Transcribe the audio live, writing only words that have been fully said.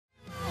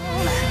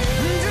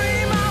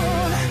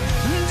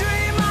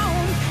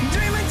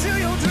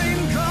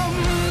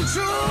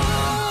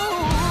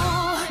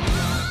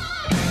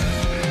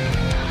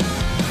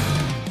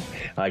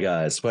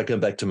guys, welcome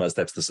back to My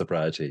Steps to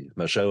Sobriety,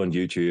 my show on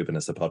YouTube and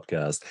as a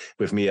podcast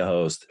with me, your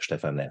host,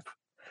 Stefan Neff.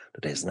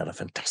 Today is another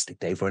fantastic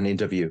day for an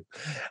interview.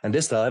 And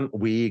this time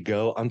we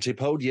go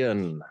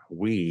antipodian.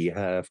 We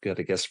have got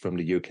a guest from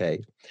the UK.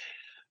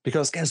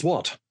 Because guess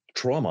what?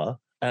 Trauma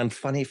and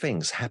funny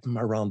things happen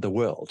around the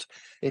world.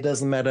 It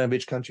doesn't matter in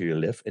which country you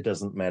live. It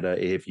doesn't matter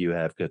if you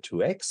have got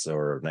two X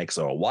or an X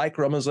or a Y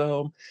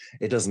chromosome.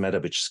 It doesn't matter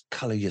which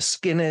color your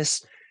skin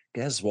is.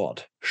 Guess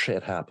what?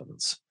 Shit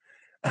happens.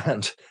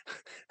 And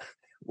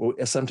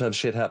sometimes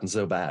shit happens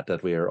so bad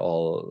that we are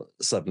all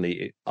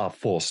suddenly are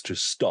forced to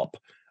stop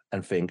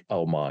and think,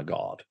 oh my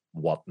God,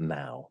 what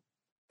now?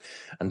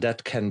 And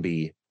that can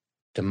be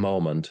the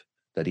moment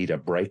that either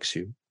breaks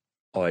you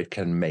or it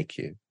can make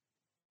you.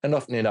 And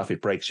often enough,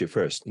 it breaks you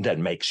first and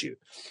then makes you.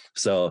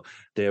 So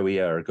there we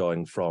are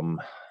going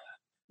from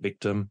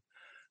victim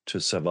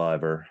to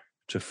survivor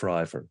to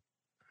thriver.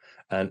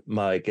 And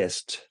my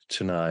guest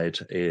tonight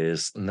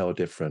is no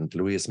different.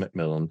 Louise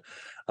McMillan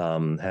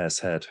has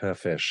had her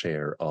fair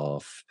share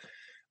of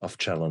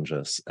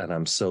challenges, and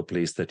I'm so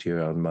pleased that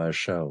you're on my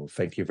show.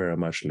 Thank you very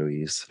much,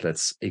 Louise.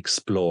 Let's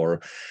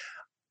explore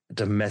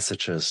the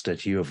messages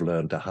that you have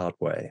learned the hard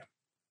way.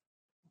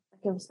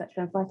 Thank you so much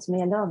for inviting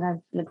me along. I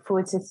look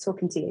forward to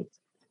talking to you.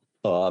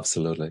 Oh,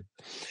 absolutely.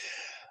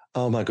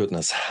 Oh, my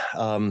goodness.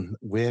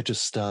 Where to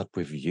start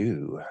with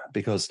you?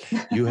 Because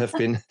you have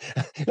been...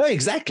 No,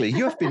 exactly.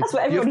 You have been... That's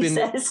what everybody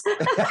says.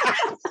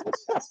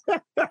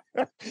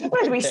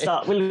 Where do we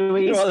start with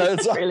Louise? Well,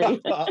 really?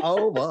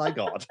 Oh, my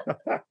God.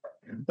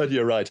 But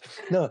you're right.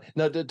 No,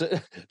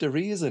 the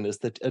reason is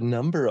that a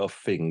number of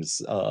things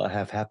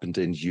have happened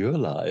in your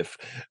life.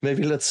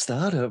 Maybe let's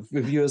start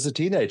with you as a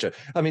teenager.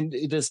 I mean,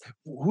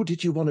 who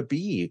did you want to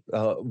be?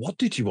 What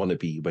did you want to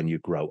be when you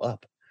grow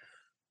up?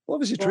 What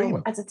was your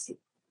dream?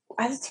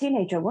 As a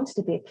teenager, I wanted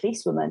to be a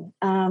policewoman.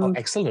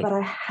 Excellent.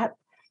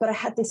 But I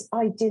had this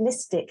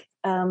idealistic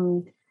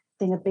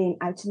thing of being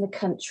out in the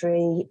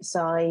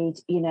countryside,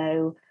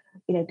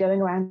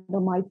 going around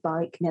on my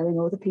bike, knowing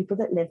all the people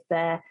that lived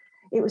there.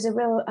 It was a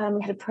real,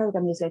 we had a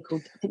program years ago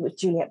called, I think it was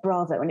Juliet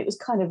Bravo, and it was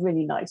kind of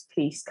really nice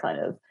police kind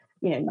of,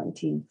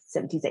 1970s,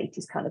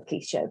 80s kind of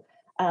police show.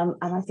 And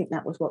I think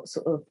that was what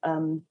sort of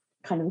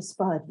kind of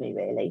inspired me,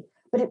 really.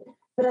 But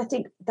I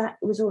think that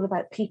was all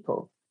about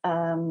people.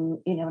 And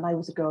I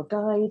was a Girl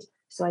Guide,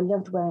 so I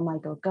loved wearing my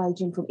Girl Guide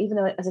uniform, even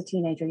though as a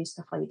teenager I used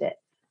to hide it.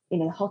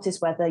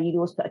 Hottest weather, you'd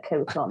always put a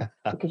coat on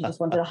because you just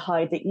wanted to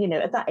hide it.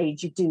 At that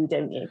age you do,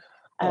 don't you?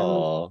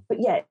 But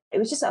yeah, it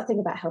was just that thing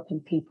about helping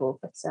people.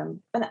 But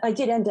and I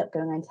did end up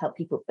going around to help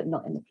people, but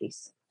not in the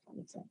police.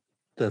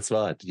 That's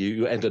right.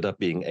 You ended up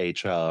being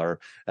HR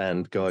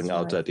and going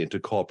out into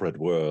corporate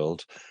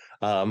world.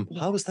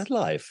 How was that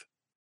life?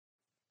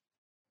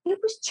 It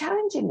was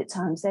challenging at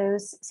times. There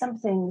was some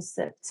things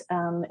that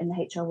in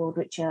the HR world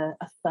which are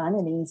fun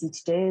and easy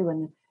to do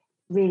and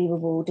really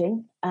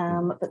rewarding.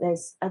 But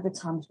there's other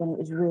times when it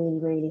was really,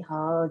 really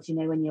hard,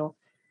 when you're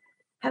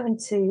having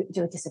to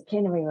do a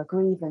disciplinary or a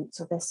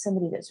grievance, or there's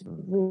somebody that's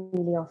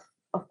really off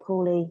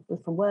poorly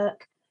from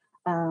work,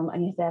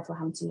 and you're therefore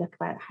having to look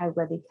about how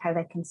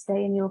they can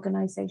stay in the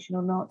organisation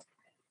or not.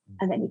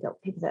 And then you've got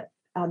people that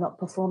are not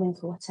performing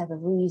for whatever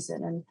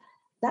reason. And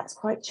that's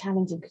quite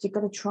challenging because you've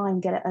got to try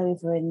and get it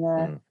over in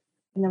the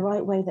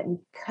right way that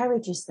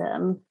encourages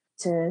them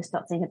to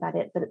start thinking about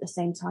it. But at the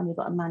same time, you've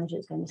got a manager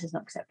that's going, this is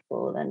not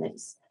acceptable. And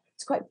it's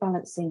quite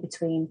balancing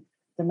between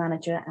the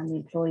manager and the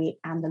employee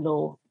and the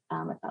law,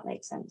 if that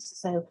makes sense.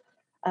 So,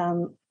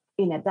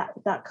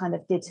 that kind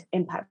of did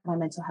impact my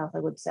mental health, I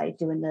would say,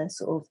 doing the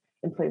sort of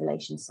employee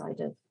relations side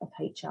of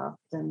HR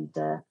than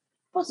the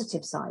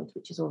positive side,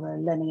 which is all the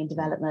learning and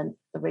development,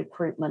 the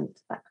recruitment,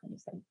 that kind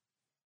of thing.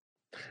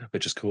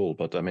 Which is cool.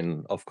 But I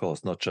mean, of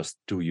course, not just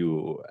do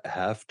you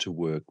have to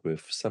work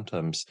with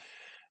sometimes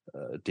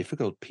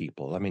difficult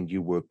people. I mean,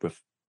 you work with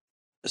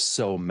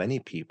so many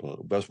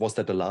people. Was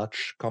that a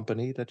large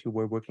company that you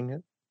were working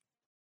in?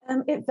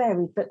 It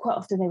varied, but quite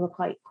often they were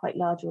quite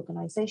large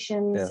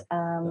organisations.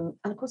 And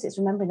of course, it's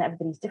remembering that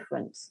everybody's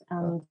different.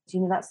 And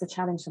that's the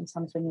challenge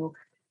sometimes when you're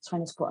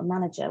trying to support a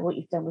manager. What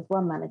you've done with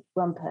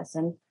one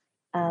person,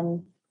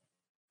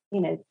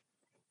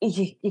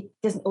 it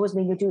doesn't always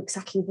mean you'll do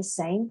exactly the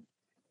same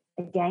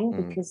again,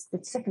 because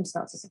the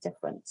circumstances are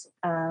different,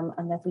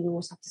 and therefore you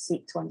always have to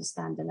seek to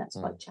understand, and that's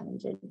quite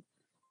challenging.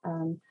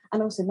 And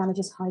also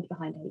managers hide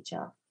behind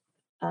HR,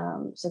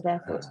 so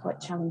therefore it's quite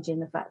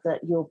challenging, the fact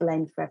that you're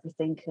blamed for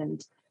everything,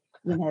 and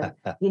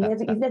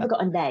you've never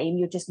got a name,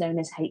 you're just known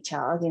as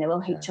HR.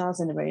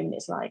 HR's in the room, and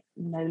it's like,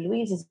 no,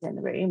 Louise is in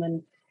the room,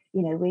 and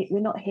we're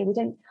not here.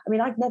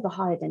 I've never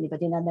hired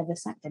anybody and I've never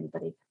sacked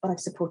anybody, but I've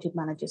supported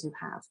managers who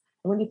have.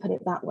 And when you put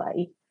it that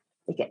way,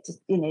 they get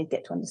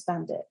to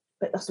understand it.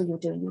 But that's all you're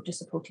doing. You're just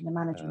supporting the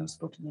manager and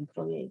supporting the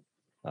employee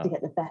to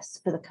get the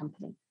best for the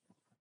company.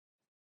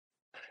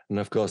 And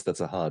of course,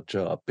 that's a hard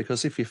job,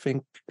 because if you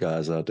think,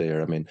 guys out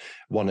there, I mean,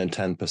 1 in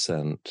 10,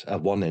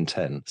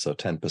 so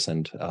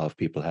 10% of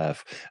people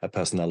have a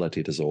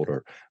personality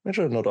disorder, which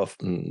are not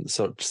often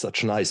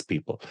such nice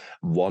people.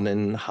 1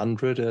 in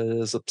 100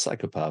 is a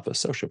psychopath, a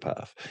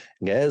sociopath.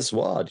 Guess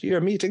what?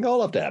 You're meeting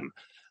all of them.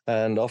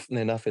 And often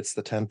enough, it's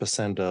the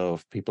 10%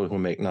 of people who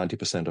make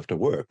 90% of the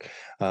work.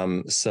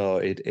 So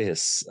it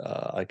is,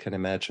 I can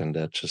imagine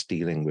that just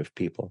dealing with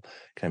people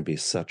can be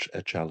such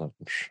a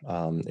challenge,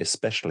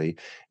 especially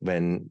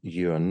when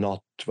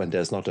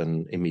there's not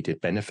an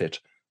immediate benefit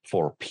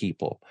for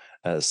people,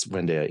 as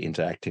when they're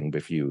interacting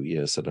with you.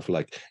 You're sort of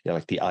like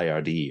the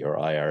IRD or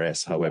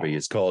IRS, however you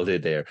called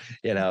it there.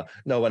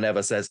 No one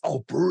ever says, "Oh,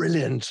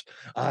 brilliant,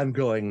 I'm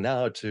going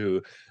now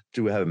to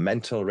have a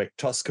mental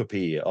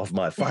rectoscopy of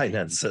my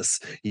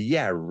finances."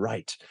 Yeah,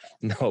 right.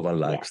 No one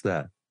likes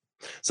that.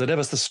 So that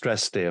was the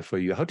stress there for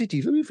you. How did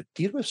you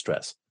deal with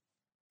stress?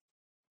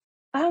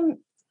 Well,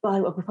 I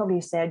would probably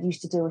say I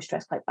used to deal with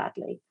stress quite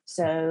badly.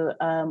 So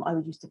I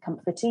would used to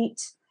comfort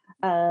eat.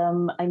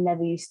 I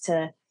never used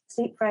to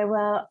sleep very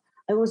well.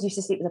 I always used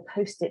to sleep with a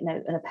Post-it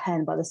note and a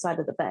pen by the side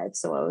of the bed.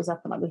 So I was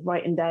up and I was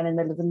writing down in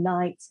the middle of the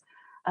night.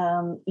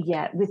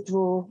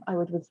 Withdrawal. I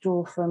would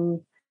withdraw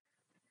from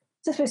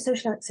just for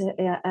social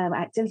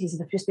activities,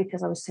 just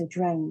because I was so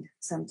drained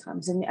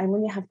sometimes. And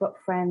when you have got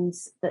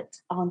friends that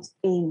aren't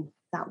in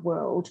that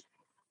world,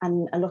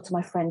 and a lot of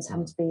my friends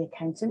happen to be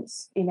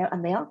accountants,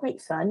 and they are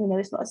great fun.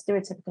 It's not a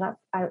stereotypical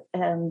that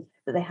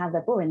they have,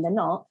 they're boring. They're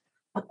not,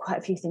 but quite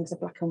a few things are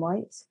black and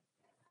white.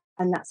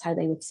 And that's how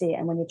they would see it.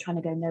 And when you're trying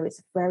to go, no, it's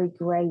a very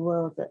grey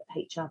world that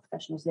HR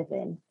professionals live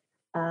in.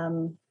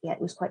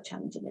 It was quite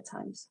challenging at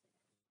times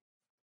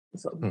to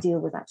sort of deal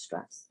with that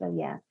stress.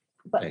 So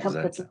but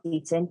comfort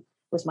eating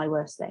was my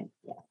worst thing.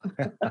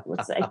 Yeah, I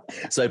would say.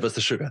 So it was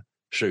the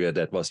sugar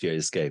that was your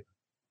escape.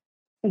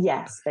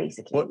 Yes,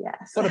 basically.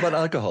 Yes. What about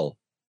alcohol?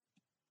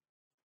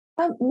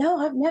 No,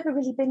 I've never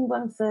really been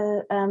one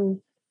for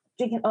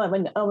drinking. I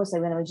almost say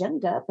when I was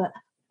younger, but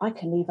I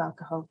can leave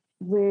alcohol.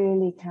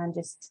 Really can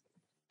just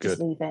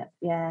leave it.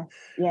 Yeah.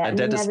 And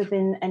I've never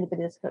been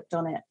anybody that's hooked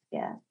on it.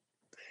 Yeah.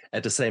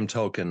 At the same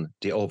token,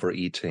 the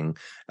overeating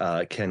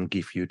can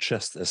give you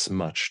just as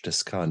much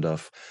this kind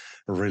of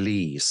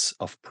release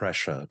of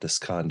pressure, this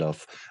kind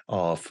of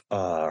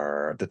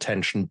the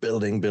tension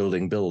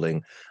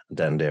building.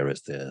 Then there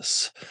is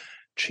this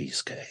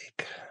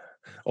cheesecake.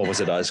 Or was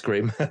it ice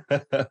cream?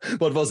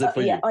 What was it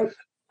for you?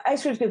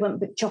 Ice cream's good one,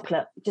 but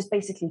chocolate, just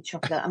basically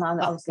chocolate. And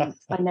obviously,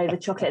 I know the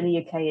chocolate in the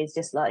UK is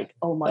just like,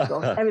 oh my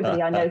gosh.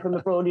 Everybody I know from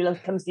abroad who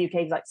comes to the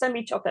UK is like, send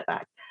me chocolate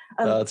back.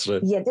 That's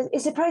right. Yeah,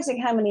 it's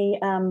surprising how many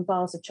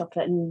bars of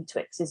chocolate and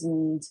Twixes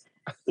and,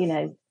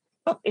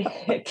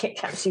 Kit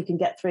Kats you can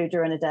get through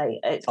during a day.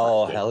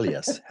 Hell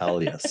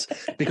yes.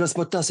 Because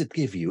what does it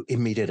give you?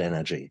 Immediate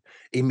energy,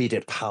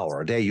 immediate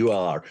power. There you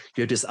are.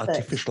 You're this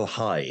artificial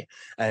high,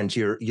 and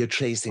you're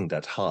chasing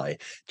that high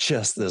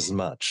just as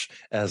much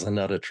as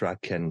another drug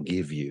can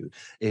give you.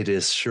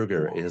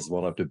 Sugar is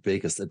one of the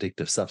biggest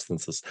addictive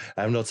substances.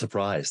 I'm not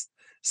surprised.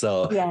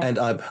 So, and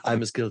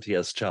I'm as guilty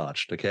as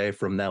charged. Okay,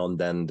 from now and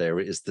then there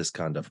is this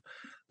kind of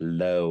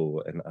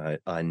low, and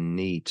I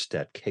need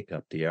that kick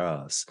up the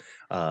ass,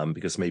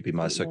 because maybe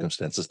my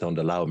circumstances don't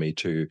allow me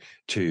to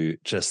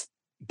just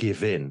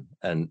give in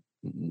and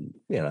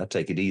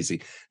take it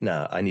easy.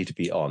 No, I need to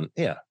be on.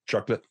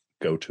 Chocolate,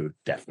 go to,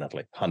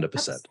 definitely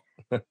 100%.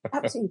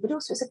 Absolutely, but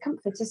also it's a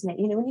comfort, isn't it?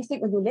 When you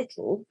think when you're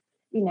little,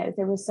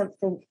 there was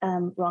something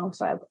wrong.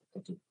 Sorry,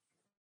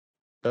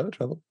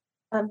 trouble.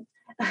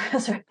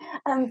 Sorry.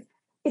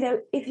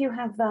 If you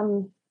have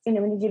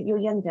when you're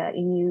younger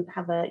and you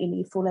have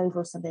you fall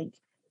over or something,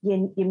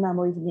 your mum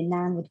or even your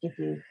nan would give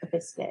you a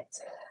biscuit.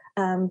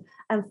 And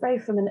very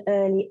from an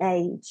early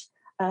age,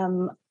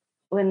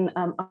 when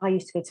I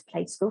used to go to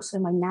play school, so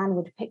my nan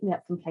would pick me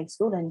up from play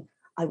school and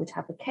I would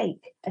have a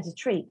cake as a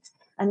treat.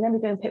 And then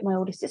we'd go and pick my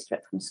older sister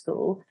up from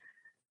school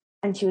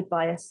and she would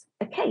buy us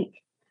a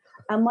cake.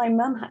 And my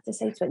mum had to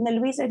say to it, no,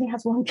 Louise only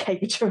has one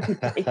cake during the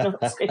day,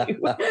 not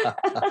two.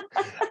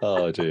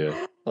 Oh,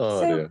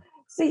 dear.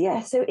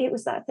 So it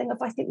was that thing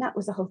of, I think that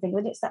was the whole thing,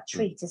 when it's that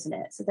treat, isn't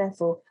it? So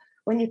therefore,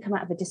 when you come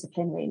out of a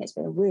disciplinary and it's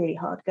been really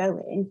hard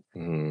going,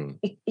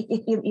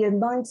 your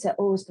mindset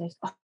always goes,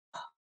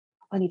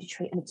 I need a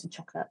treat, I need some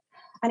chocolate.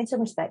 And in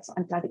some respects,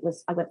 I'm glad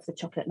I went for the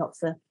chocolate, not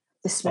for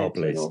the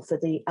smoking or for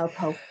the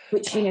alcohol,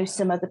 which,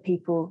 some other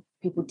people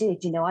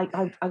did.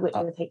 I worked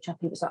with HR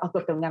people, so I've got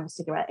to go and have a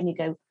cigarette, and you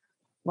go,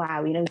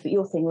 wow, but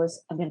your thing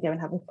was, I'm going to go and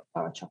have a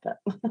bar of chocolate.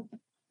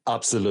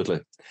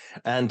 Absolutely.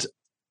 And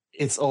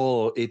it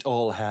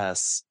all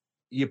has,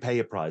 you pay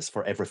a price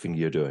for everything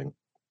you're doing.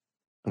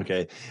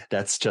 Okay,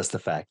 that's just a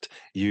fact.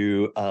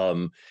 You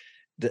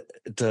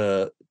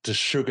the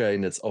sugar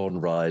in its own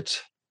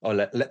right.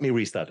 Let me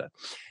restart it.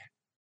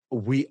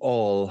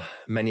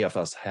 Many of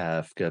us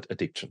have got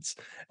addictions,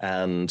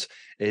 and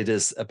it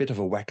is a bit of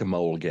a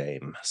whack-a-mole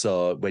game.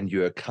 So when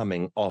you're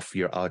coming off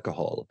your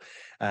alcohol,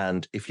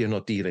 and if you're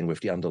not dealing with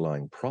the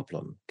underlying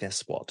problem,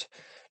 guess what?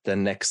 the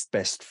next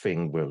best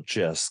thing will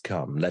just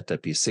come. Let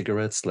that be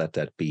cigarettes, let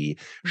that be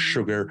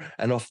sugar,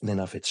 and often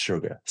enough it's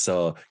sugar.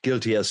 So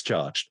guilty as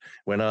charged.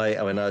 When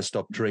I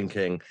stopped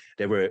drinking,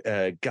 there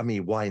were gummy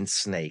wine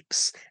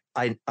snakes.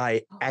 I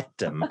ate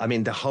them. I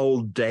mean, the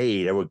whole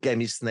day there were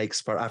gummy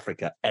snakes for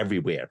Africa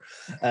everywhere,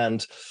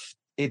 and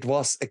it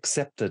was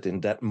accepted in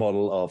that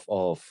model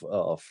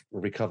of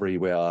recovery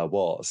where I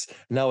was.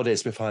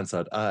 Nowadays, with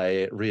hindsight,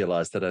 I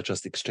realized that I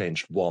just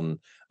exchanged one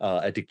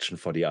addiction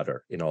for the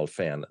other, in all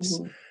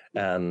fairness.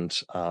 And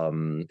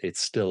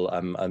it's still,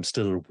 I'm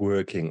still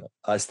working.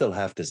 I still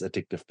have this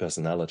addictive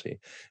personality.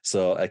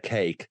 So a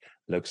cake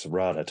looks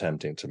rather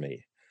tempting to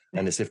me.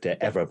 And as if there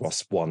ever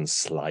was one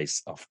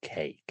slice of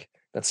cake.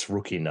 That's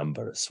rookie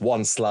numbers.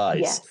 One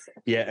slice. Yes.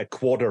 Yeah, a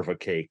quarter of a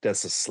cake.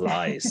 That's a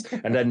slice.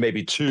 And then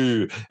maybe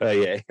two.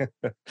 Yeah.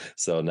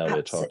 So now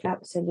we're talking.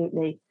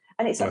 Absolutely.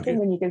 And it's that thing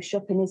when you go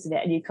shopping, isn't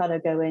it? And you kind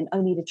of go in,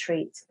 I need a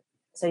treat.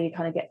 So you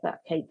kind of get that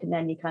cake and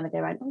then you kind of go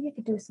around, oh, you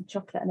could do with some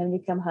chocolate. And then when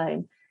you come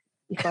home,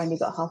 you find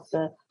you've got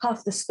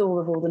half the store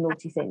of all the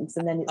naughty things.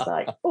 And then it's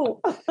like, oh.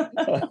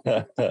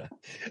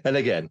 And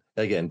again,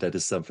 that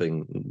is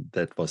something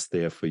that was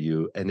there for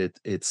you. And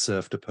it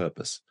served a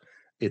purpose.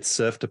 It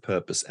served a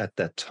purpose at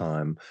that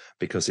time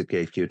because it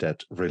gave you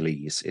that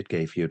release. It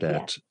gave you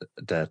that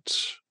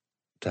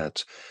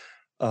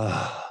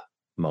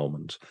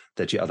moment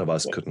that you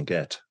otherwise couldn't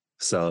get.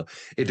 So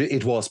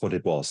it was what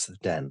it was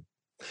then.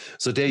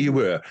 So there you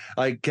were.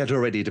 I get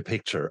already the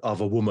picture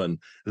of a woman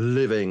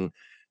living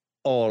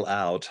all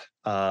out,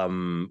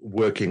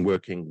 working,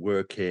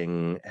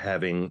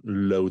 having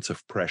loads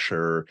of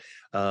pressure,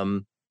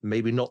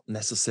 maybe not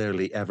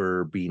necessarily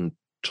ever been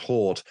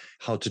taught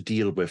how to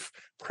deal with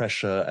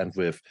pressure and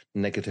with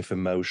negative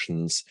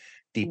emotions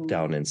deep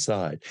down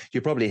inside.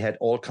 You probably had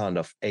all kind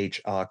of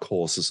HR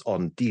courses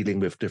on dealing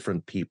with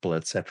different people,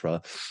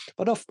 etc.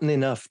 But often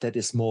enough, that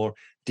is more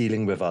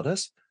dealing with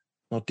others,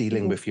 not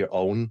dealing with your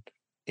own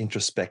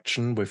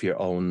introspection, with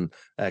your own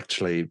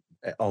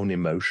own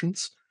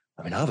emotions.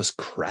 I mean, I was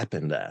crap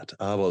in that.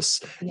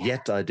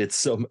 Yet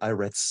I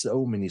read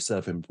so many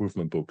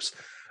self-improvement books.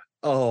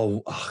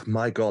 Oh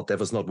my God, there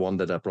was not one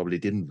that I probably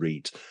didn't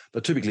read.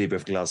 But typically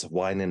with a glass of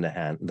wine in the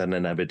hand, and then I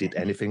never did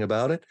anything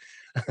about it.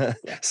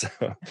 So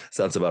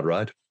sounds about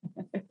right.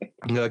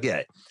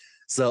 Okay.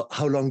 So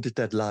how long did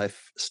that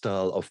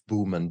lifestyle of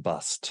boom and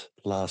bust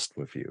last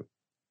with you?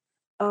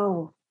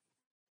 Oh,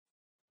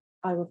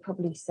 I would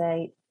probably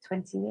say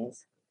 20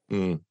 years.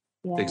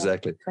 Yeah,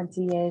 exactly.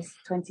 20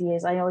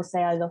 years. I always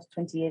say I lost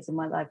 20 years of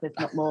my life, if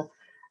not more.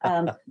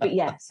 But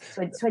yes,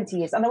 20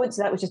 years. And I wouldn't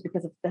say that was just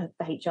because of the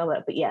HR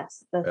work, but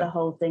yes, the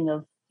whole thing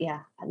of,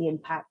 the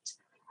impact.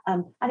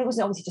 And it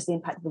wasn't obviously just the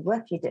impact of the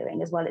work you're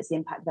doing as well, it's the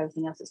impact of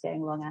everything else that's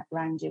going wrong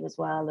around you as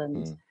well.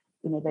 And,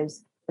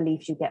 those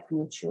beliefs you get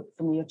from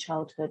your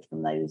childhood,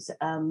 from those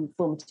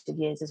formative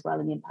years as well,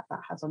 and the impact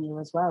that has on you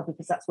as well,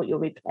 because that's what you're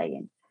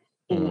replaying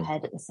in your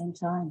head at the same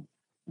time.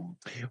 Yeah.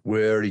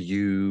 Were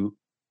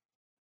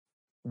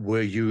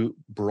you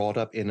brought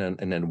up in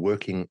a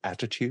working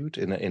attitude,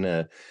 in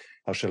a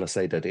how shall I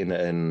say that,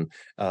 in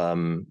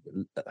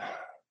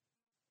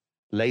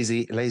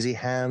lazy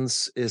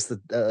hands is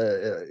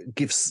the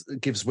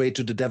gives way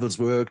to the devil's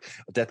work,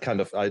 that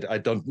kind of, I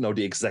don't know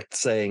the exact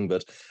saying,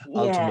 but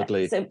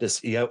ultimately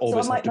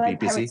always have to be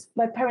busy.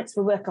 My parents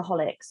were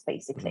workaholics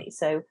basically.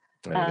 So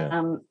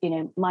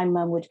my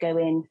mum would go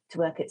in to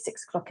work at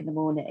 6 o'clock in the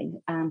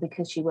morning, and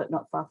because she worked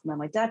not far from where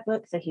my dad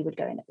worked, so he would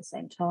go in at the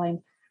same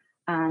time.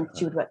 And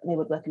they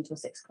would work until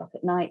 6 o'clock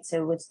at night.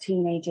 So as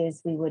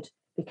teenagers, we would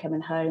be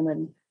coming home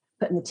and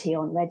putting the tea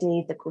on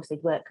ready. Of course,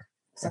 they'd work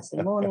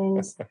Saturday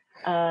mornings.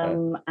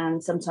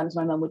 And sometimes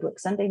my mum would work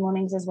Sunday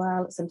mornings as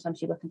well. Sometimes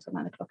she'd work until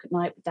 9 o'clock at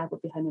night, but Dad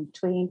would be home in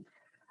between,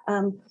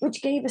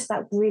 which gave us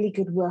that really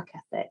good work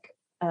ethic.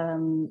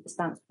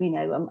 Stance,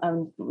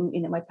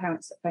 my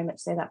parents very much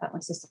say that about my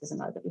sisters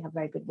and I, that we have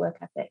very good work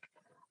ethic.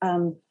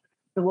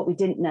 But what we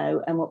didn't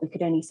know and what we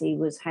could only see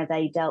was how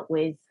they dealt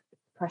with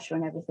pressure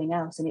and everything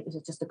else, and it was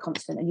just a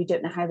constant, and you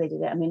don't know how they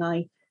did it. I mean,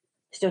 I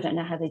still don't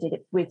know how they did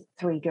it with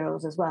 3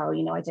 girls as well.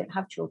 I don't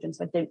have children,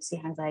 so I don't see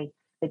how they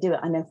do it.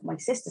 I know from my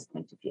sister's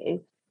point of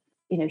view,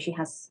 she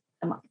has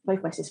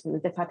both my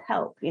sisters, they've had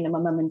help. My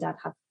mum and dad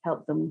have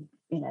helped them,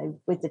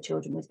 with the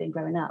children as they've been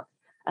growing up.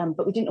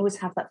 But we didn't always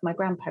have that for my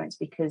grandparents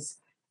because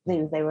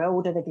they were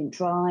older, they didn't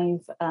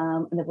drive,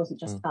 and there wasn't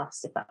just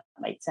us, if that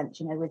made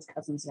sense, with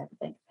cousins and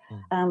everything.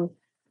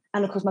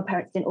 And of course, my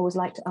parents didn't always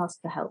like to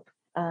ask for help.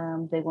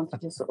 They wanted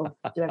to sort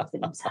of do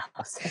everything themselves.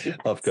 So, yes.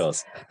 Of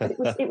course. But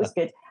it was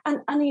good. And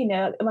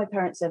my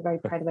parents are very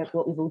proud about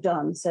what we've all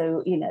done.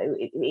 So,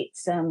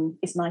 it's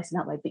nice in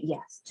that way. But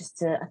yes,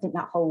 I think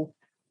that whole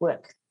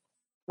work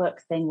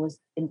thing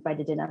was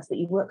embedded in us, that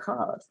you work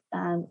hard.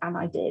 And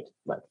I did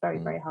work very,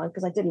 very hard,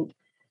 because it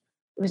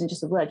wasn't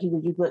just the work,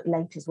 you'd work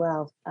late as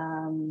well.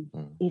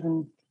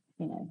 Even,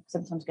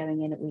 sometimes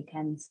going in at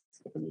weekends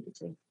if we needed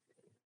to.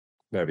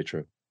 Very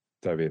true.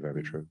 Very,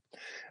 very true.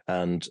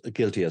 And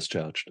guilty as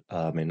charged.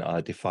 I mean,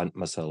 I defined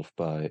myself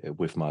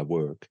with my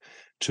work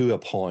to a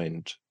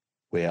point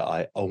where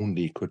I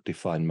only could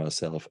define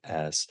myself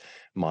as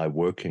my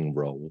working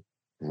role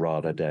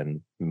rather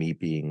than me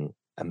being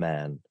a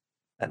man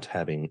and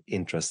having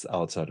interests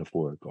outside of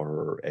work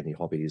or any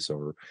hobbies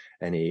or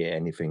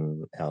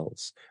anything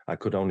else. I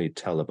could only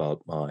tell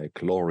about my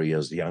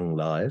glorious young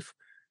life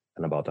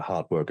and about the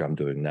hard work I'm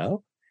doing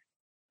now.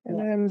 And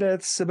then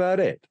that's about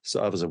it.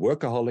 So I was a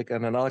workaholic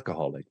and an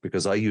alcoholic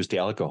because I used the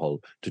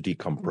alcohol to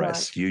decompress.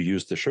 Right. You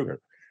used the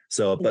sugar.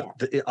 So, but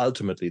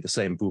ultimately the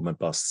same boom and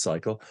bust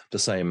cycle, the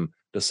same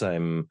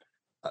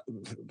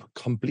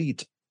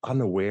complete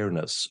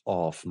unawareness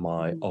of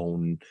my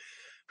own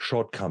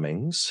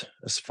shortcomings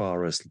as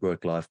far as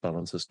work-life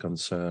balance is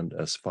concerned,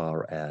 as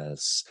far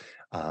as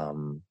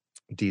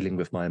dealing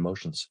with my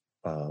emotions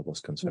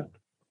was concerned.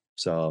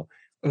 So,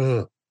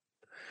 and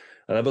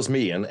that was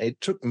me, and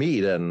it took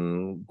me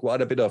then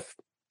quite a bit of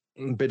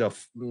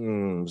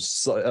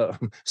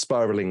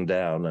spiraling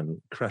down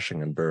and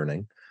crashing and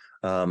burning.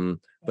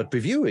 But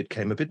with you, it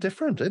came a bit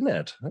different, didn't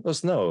it? It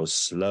was no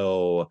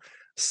slow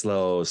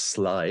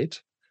slide.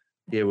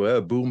 You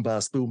were boom,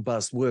 bust,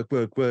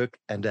 work,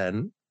 and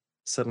then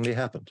suddenly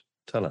happened.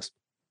 Tell us.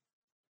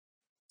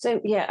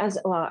 So yeah, as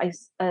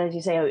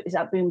you say, it's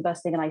that boom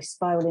busting, and I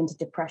spiraled into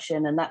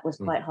depression, and that was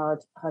quite hard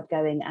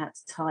going at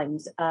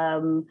times.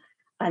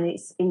 And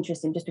it's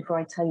interesting. Just before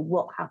I tell you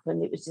what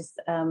happened, it was just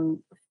a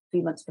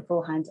few months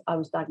beforehand. I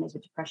was diagnosed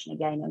with depression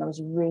again, and I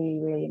was really,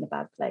 really in a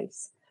bad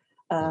place.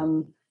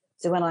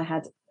 So when I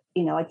had,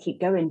 I'd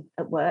keep going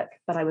at work,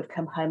 but I would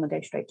come home and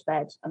go straight to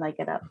bed, and I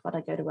get up, but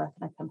I go to work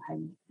and I come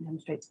home and come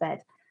straight to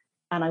bed.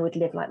 And I would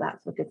live like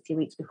that for a good few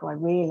weeks before I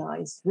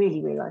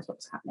really realised what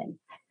was happening.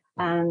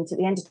 And at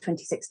the end of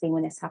 2016,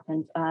 when this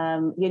happened,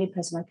 the only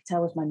person I could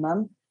tell was my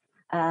mum.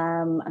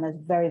 And it was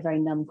a very, very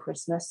numb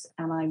Christmas.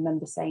 And I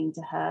remember saying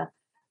to her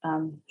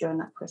during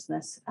that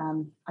Christmas,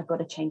 I've got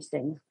to change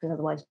things, because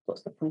otherwise,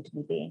 what's the point of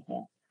me being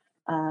here?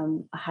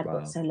 I had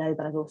got so low,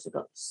 but I've also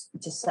got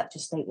just such a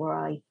state where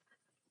I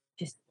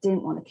just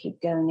didn't want to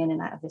keep going in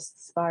and out of this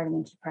spiraling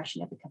into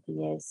depression every couple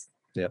of years.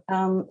 Yep.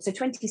 So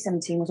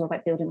 2017 was all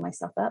about building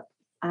myself up.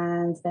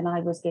 And then I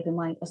was given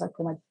as I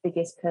call my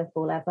biggest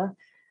curveball ever.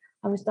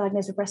 I was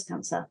diagnosed with breast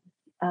cancer,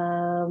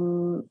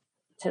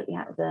 totally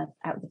out of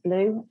the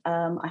blue.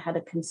 I had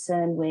a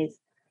concern with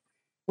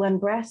one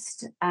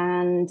breast,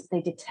 and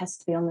they did test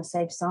to be on the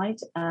safe side.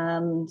 So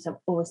I'm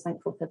always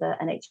thankful for the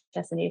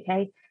NHS in the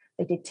UK.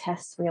 They did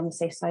tests to be on the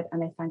safe side,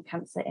 and they found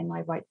cancer in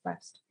my right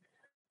breast.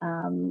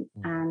 And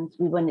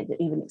we weren't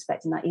even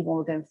expecting that. Even when we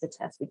were going for the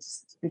test,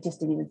 we just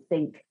didn't even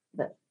think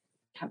that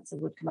cancer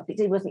would come up.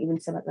 It wasn't even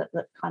something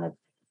that kind of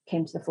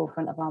came to the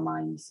forefront of our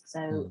minds.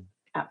 So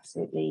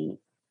absolutely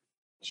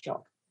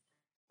shocked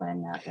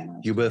when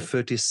you were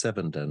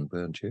 37 then,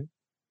 weren't you?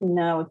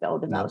 No, I was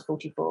older than that. I was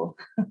 44.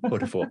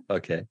 44.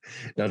 Okay.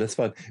 No, that's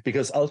fine.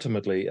 Because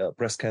ultimately,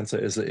 breast cancer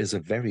is a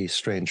very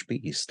strange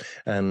beast.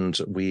 And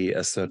we,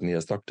 certainly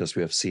as doctors,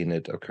 we have seen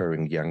it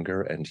occurring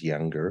younger and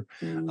younger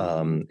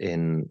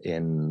in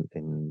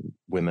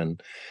women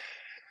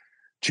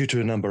due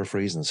to a number of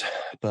reasons.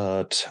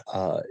 But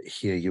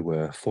here you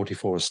were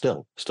 44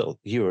 still.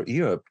 You're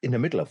in the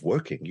middle of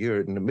working.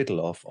 You're in the middle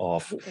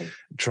of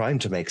trying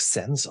to make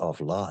sense of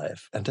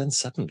life. And then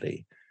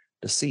suddenly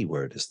the C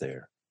word is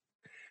there.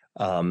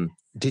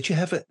 Did you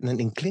have an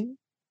inkling?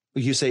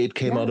 You say it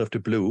came out of the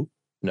blue.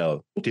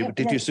 No.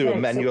 Did you do a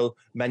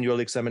manual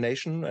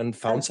examination and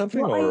found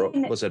something, or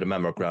was it a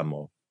mammogram?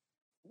 Or?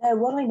 No,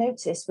 what I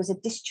noticed was a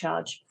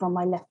discharge from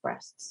my left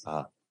breast.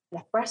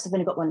 Left breast. I've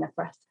only got one left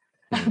breast.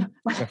 My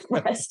left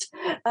breast.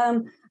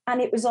 And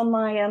it was on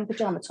my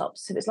pajama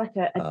tops. So it was like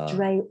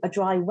a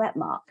dry wet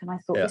mark. And I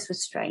thought this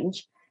was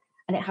strange.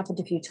 And it happened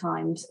a few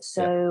times.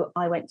 So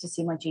I went to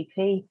see my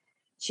GP.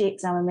 She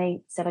examined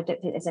me, said, I don't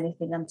think there's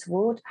anything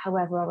untoward.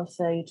 However, I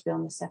refer you to be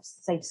on the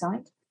safe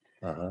side.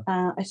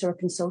 I saw a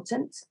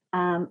consultant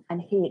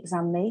and he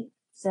examined me,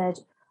 said,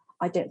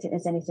 I don't think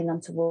there's anything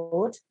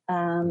untoward.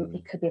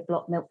 It could be a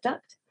blocked milk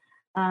duct.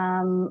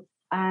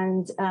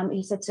 And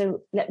he said,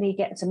 so let me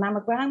get a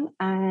mammogram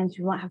and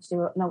we might have to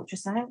do an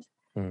ultrasound.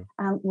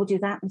 We'll do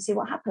that and see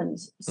what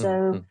happens.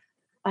 So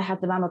I had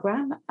the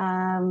mammogram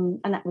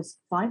and that was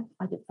fine.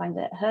 I didn't find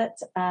that it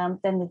hurt.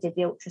 Then they did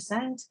the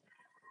ultrasound.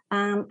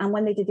 And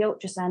when they did the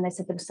ultrasound, they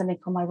said there was something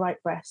on my right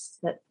breast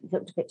that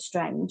looked a bit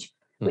strange,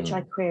 which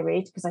I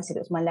queried because I said it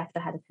was my left I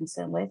had a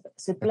concern with.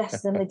 So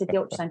bless them, they did the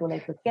ultrasound all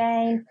over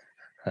again.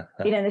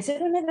 They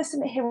said, oh no, there's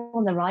something here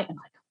on the right. And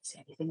I can't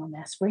see anything on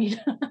their screen.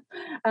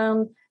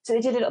 So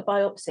they did a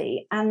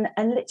biopsy and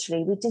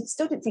literally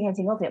still didn't think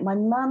anything of it. My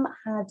mum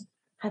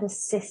had a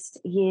cyst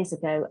years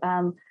ago.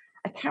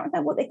 I can't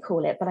remember what they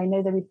call it, but I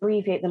know they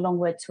abbreviate the long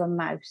word to a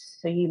mouse.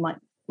 So you might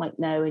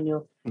know in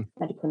your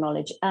medical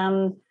knowledge.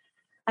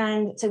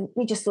 And so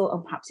we just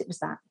thought, perhaps it was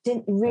that.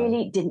 Didn't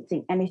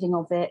think anything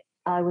of it.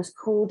 I was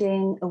called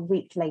in a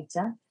week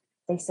later.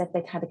 They said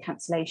they'd had a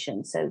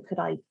cancellation. So could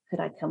I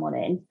come on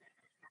in?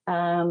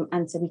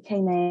 And so we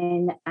came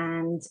in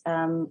and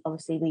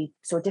obviously we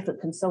saw a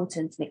different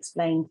consultant and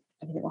explained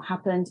everything what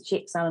happened. She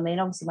examined me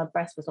and obviously my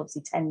breast was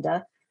obviously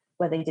tender,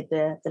 where they did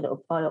the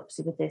little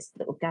biopsy with this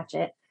little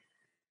gadget.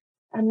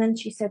 And then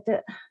she said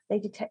that they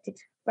detected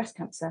breast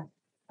cancer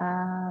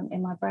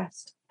in my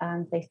breast,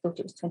 and they thought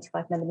it was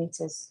 25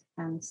 millimeters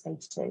and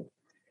stage 2.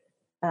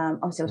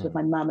 Obviously, I was with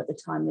my mum at the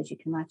time, as you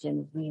can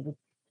imagine. We were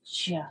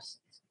just,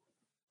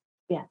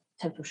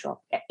 total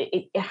shock.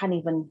 It hadn't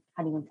even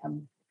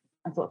come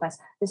and thought of us.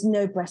 There's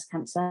no breast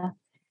cancer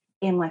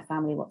in my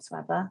family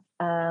whatsoever.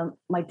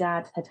 My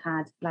dad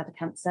had bladder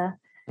cancer,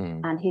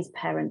 and his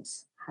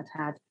parents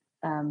had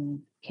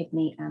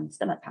kidney and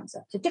stomach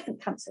cancer, so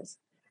different cancers.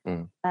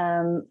 So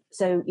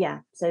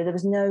there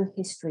was no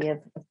history of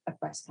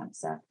breast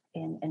cancer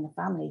in the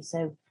family.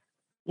 So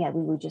we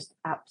were just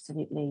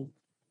absolutely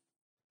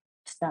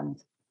stunned,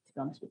 to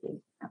be honest with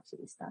you,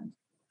 absolutely stunned.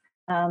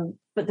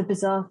 But the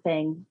bizarre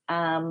thing,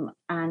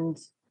 and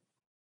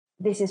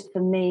this is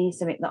for me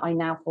something that I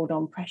now hold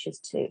on precious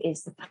to,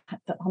 is the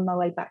fact that on my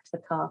way back to the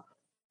car,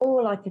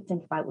 all I could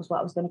think about was what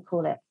I was going to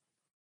call it.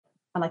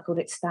 And I called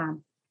it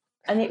Stan.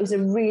 And it was a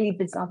really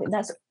bizarre thing.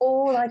 That's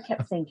all I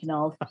kept thinking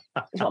of,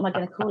 is what am I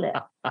going to call it?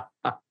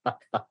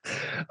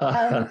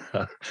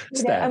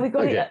 And we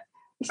got it.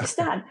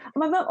 Stan.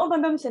 And all my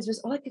mum says was,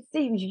 all I could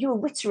see was you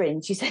were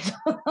wittering, she said.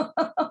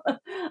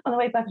 On the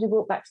way back, we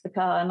walked back to the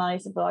car, and I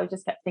said, well, I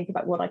just kept thinking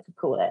about what I could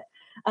call it.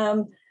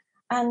 And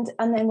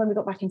then when we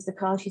got back into the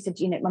car, she said,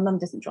 my mum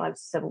doesn't drive,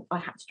 so I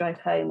had to drive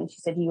home. And she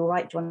said, are you all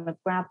right? Do you want to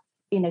grab,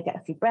 get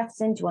a few breaths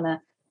in? Do you want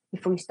to,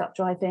 before you start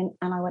driving?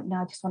 And I went, no,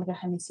 I just want to go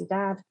home and see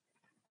Dad.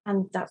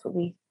 And that's what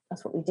we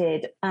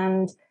did.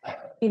 And,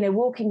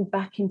 walking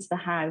back into the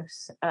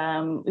house,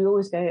 we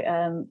always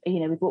go,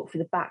 we'd walk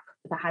through the back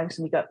of the house,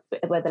 and we got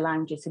where the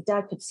lounge is. So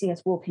Dad could see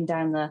us walking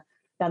down the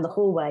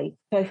hallway,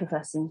 both of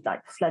us in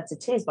like floods of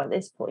tears by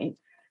this point.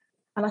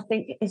 And I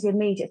think his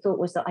immediate thought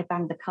was that I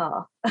banged the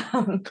car,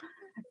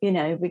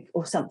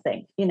 or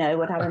something,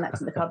 would have an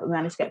accident in the car, but we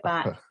managed to get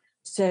back.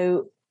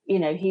 So,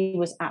 he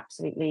was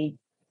absolutely,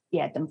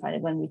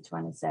 dumbfounded when we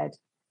turned and said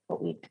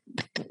what we'd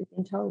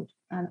been told,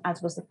 and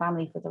as was the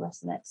family for the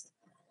rest of the next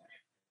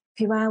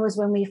few hours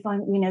when we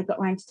finally, got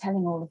around to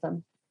telling all of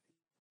them.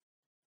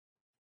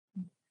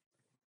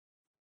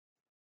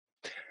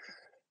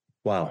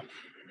 Wow.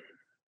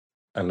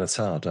 And that's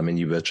hard. I mean,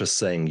 you were just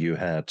saying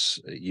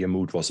your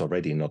mood was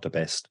already not the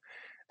best.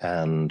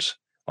 And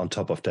on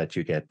top of that,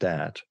 you get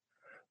that.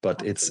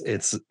 But Absolutely.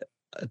 it's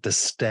the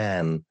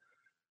Stan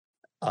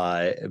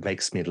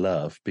makes me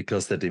laugh,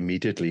 because that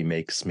immediately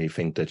makes me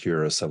think that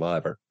you're a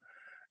survivor.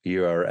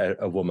 You are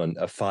a woman,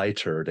 a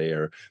fighter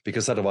there,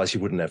 because otherwise you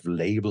wouldn't have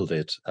labeled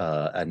it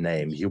a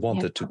name. You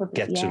wanted to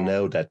get to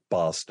know that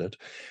bastard,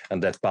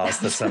 and that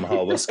bastard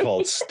somehow was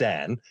called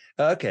Stan.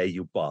 Okay,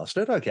 you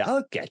bastard. Okay,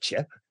 I'll get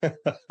you.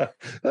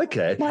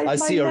 Okay, I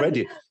see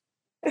already.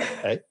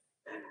 Hey?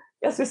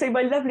 I was going to say,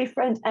 my lovely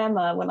friend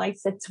Emma, when I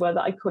said to her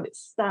that I called it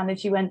Stan, and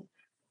she went,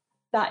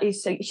 that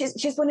is so.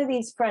 She's one of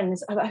these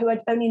friends who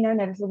I'd only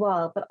known a little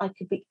while, but I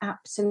could be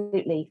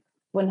absolutely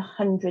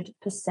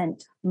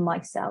 100%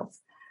 myself.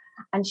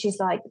 And she's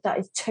like, that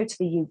is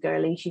totally you,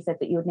 girly. She said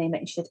that you would name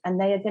it.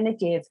 And they are going to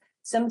give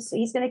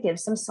he's going to give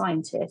some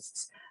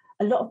scientists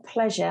a lot of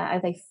pleasure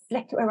as they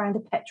flick it around a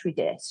Petri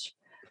dish,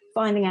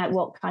 finding out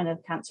what kind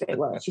of cancer it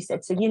was. She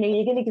said, so, you're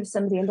going to give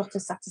somebody a lot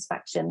of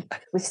satisfaction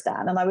with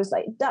Stan. And I was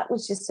like, that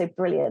was just so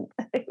brilliant.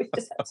 It was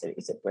just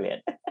absolutely so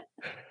brilliant.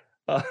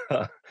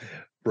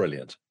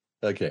 Brilliant.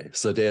 Okay.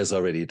 So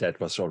that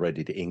was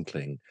already the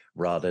inkling,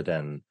 rather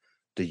than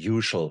the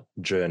usual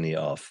journey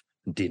of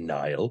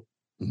denial.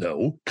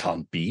 No,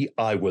 can't be.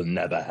 I will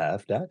never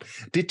have that.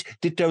 Did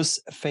those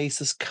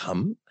phases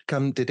come?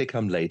 Did they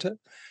come later?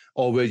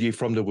 Or were you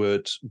from the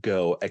word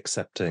go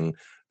accepting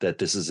that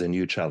this is a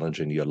new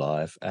challenge in your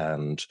life,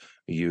 and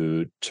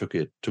you took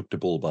the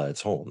bull by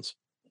its horns?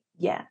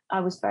 Yeah,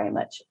 I was very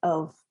much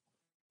of,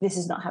 this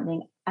is not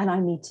happening and I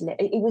need to live.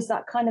 It was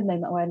that kind of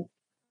moment when,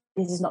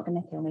 this is not going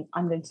to kill me.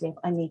 I'm going to live.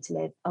 I need to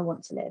live. I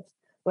want to live.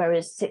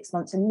 Whereas 6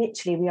 months, and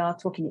literally we are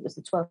talking, it was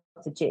the 12th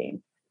of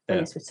June when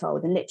this was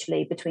told, and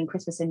literally between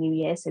Christmas and New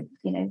Year, so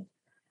 6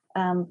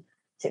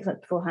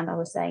 months beforehand, I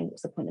was saying,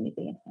 what's the point of me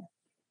being here?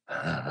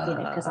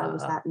 Because I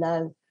was that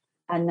low.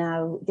 And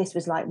now this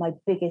was like my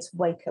biggest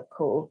wake-up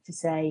call to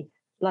say,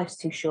 life's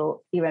too short,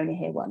 you're only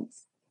here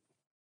once.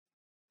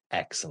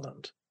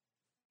 Excellent.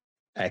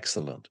 I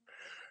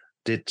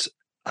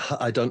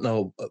don't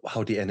know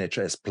how the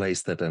NHS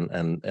placed that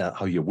and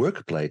how your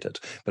work played it,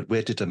 but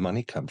where did the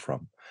money come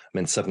from? I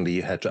mean, suddenly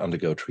you had to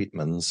undergo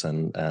treatments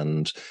and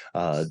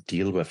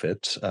deal with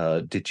it.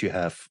 Did you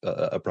have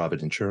a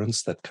private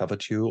insurance that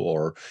covered you,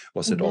 or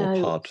was it all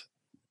part?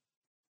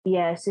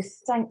 Yeah, so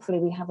thankfully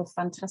we have a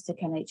fantastic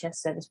NHS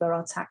service where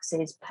our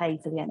taxes pay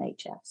for the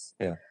NHS.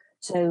 Yeah.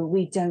 So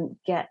we don't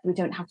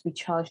have to be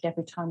charged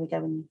every time we go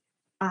and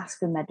ask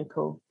for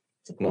medical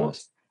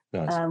support.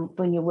 Nice.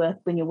 When you're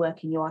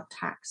working, you are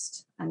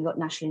taxed, and you've got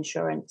national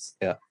insurance.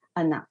 Yeah.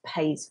 And that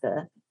pays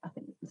for, I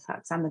think the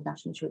tax and the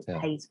national insurance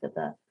pays for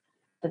the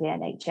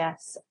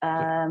NHS.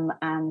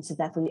 And so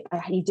therefore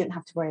you don't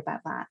have to worry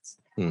about that.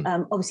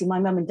 Obviously my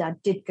mum and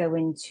dad did go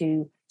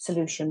into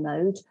solution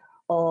mode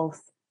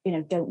of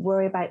don't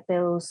worry about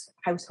bills,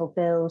 household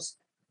bills,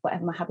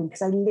 whatever I'm having,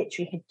 because I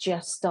literally had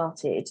just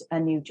started a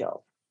new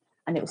job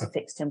and it was a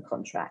fixed term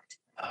contract.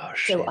 Oh, so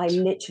shit. I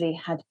literally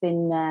had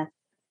been there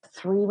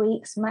 3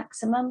 weeks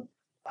maximum.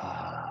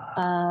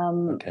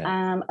 Okay.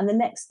 And the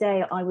next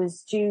day I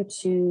was due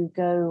to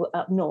go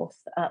up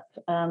north,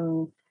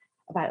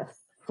 about a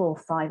 4 or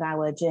 5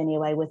 hour journey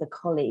away with a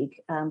colleague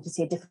to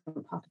see a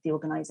different part of the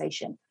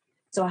organisation.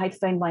 So I had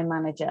phoned my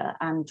manager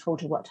and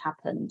told her what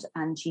happened.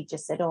 And she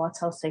just said, oh, I'll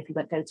tell Sophie you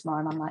won't go tomorrow.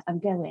 And I'm like, I'm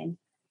going.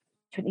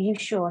 She went, are you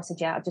sure? I said,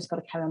 yeah, I've just got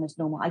to carry on as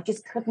normal. I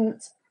just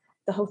couldn't,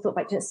 the whole thought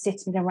about just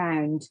sitting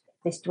around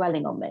this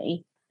dwelling on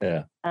me.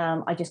 Yeah.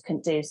 I just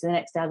couldn't do. So the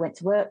next day I went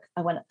to work.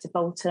 I went up to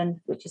Bolton,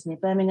 which is near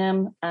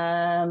Birmingham,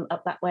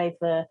 up that way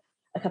for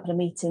a couple of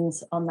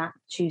meetings on that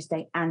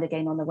Tuesday and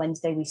again on the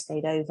Wednesday. We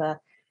stayed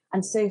over.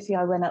 And Sophie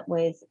I went up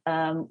with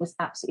was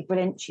absolutely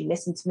brilliant. She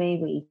listened to me.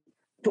 We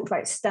talked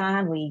about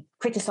Stan. We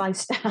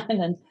criticised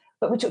Stan,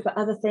 but we talked about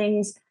other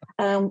things.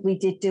 We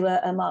did do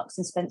a Marks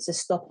and Spencer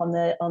stop on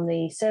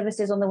the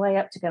services on the way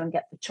up to go and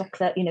get the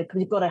chocolate, because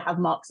we've got to have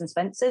Marks and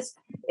Spencers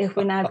if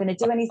we're now going to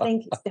do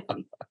anything. It's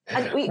different.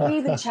 And we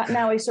even chat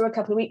now. I saw a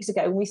couple of weeks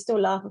ago, and we still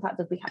laugh at the fact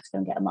that we had to go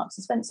and get a Marks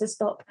and Spencer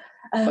stop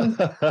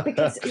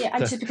because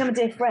and she's become a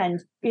dear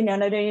friend. And I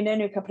know you know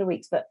her a couple of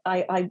weeks, but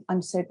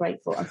I'm so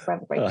grateful. I'm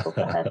forever grateful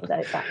for her for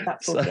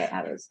that 48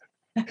 hours.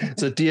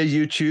 So, dear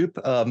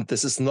YouTube,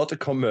 this is not a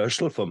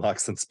commercial for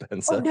Marks and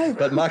Spencer, no.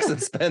 but Marks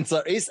and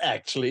Spencer is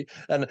actually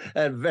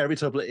a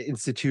veritable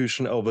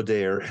institution over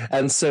there.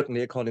 And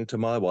certainly, according to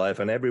my wife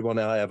and everyone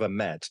I ever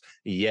met,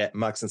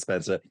 Marks and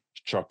Spencer,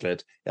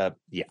 chocolate,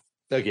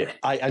 Okay,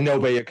 I know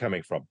where you're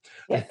coming from.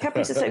 Yeah,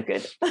 Cadbury's are so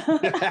good.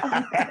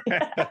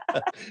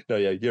 No,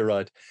 yeah, you're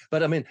right.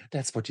 But I mean,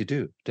 that's what you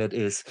do. That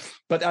is,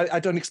 but I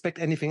don't expect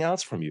anything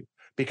else from you.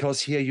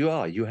 Because here you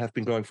are, you have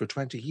been going for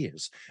 20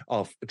 years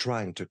of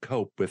trying to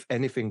cope with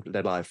anything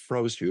that life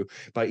throws you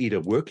by either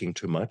working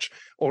too much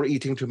or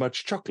eating too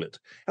much chocolate.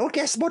 And well,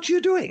 guess what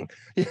you're doing?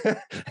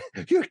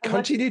 You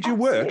continue to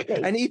work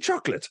and eat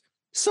chocolate.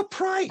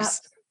 Surprise!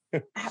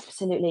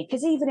 Absolutely.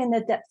 Because even in the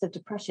depth of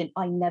depression,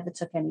 I never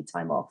took any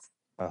time off.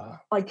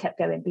 I kept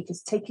going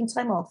because taking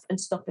time off and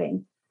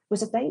stopping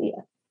was a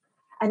failure.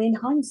 And in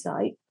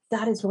hindsight,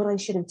 that is what I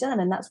should have done.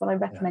 And that's what I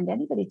recommend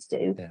anybody to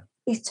do. Yeah.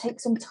 Is take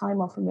some time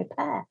off and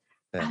repair.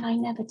 Yeah. And I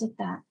never did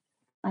that.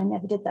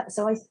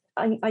 So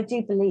I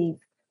do believe,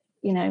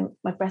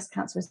 my breast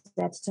cancer was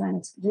there to try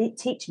and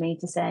teach me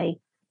to say,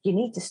 you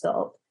need to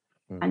stop.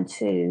 And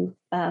 2,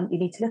 you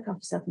need to look after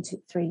yourself. And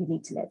 3, you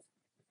need to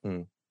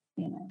live.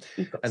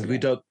 You've got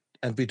to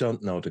And we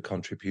don't know the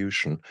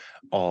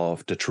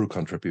true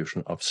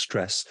contribution of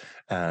stress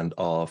and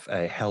of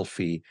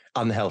a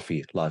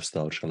unhealthy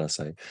lifestyle, shall I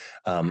say,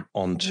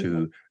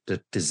 onto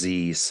the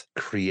disease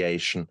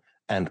creation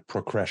and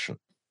progression.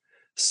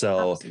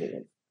 So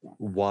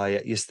why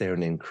is there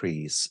an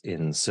increase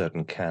in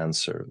certain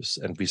cancers?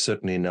 And we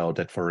certainly know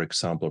that, for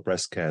example,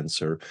 breast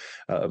cancer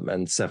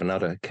and 7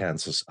 other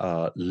cancers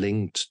are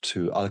linked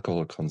to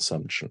alcohol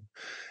consumption.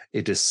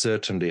 It is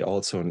certainly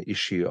also an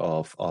issue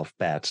of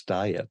bad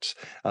diet.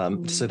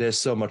 So there's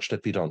so much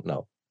that we don't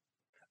know.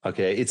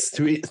 Okay, it's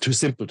too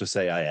simple to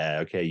say,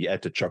 okay, you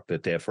ate the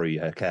chocolate, therefore you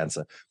have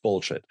cancer.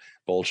 Bullshit.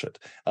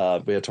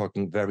 We are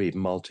talking very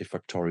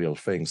multifactorial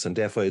things, and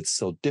therefore it's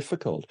so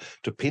difficult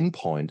to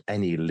pinpoint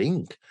any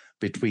link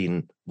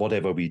between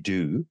whatever we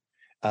do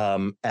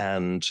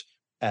and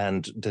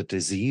the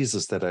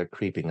diseases that are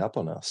creeping up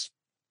on us.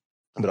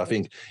 But I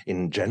think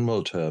in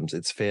general terms,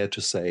 it's fair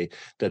to say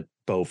that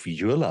both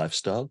your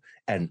lifestyle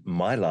and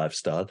my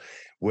lifestyle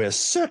were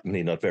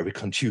certainly not very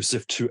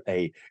conducive to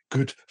a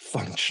good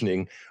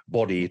functioning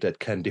body that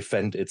can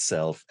defend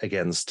itself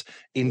against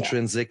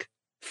intrinsic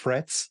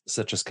threats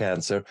such as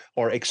cancer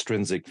or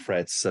extrinsic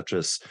threats such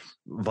as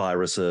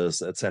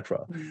viruses,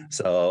 etc.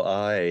 So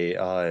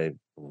I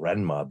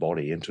ran my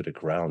body into the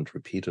ground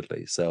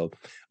repeatedly. So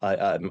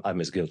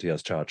I'm as guilty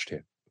as charged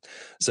here.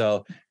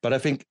 So, but I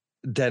think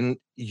then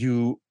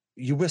you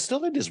were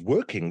still in this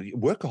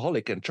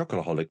workaholic and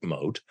chocoholic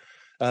mode.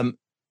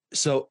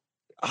 So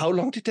how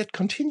long did that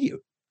continue?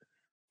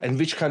 And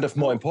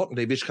more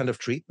importantly, which kind of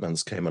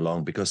treatments came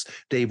along? Because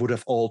they would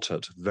have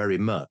altered very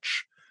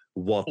much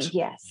what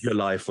your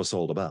life was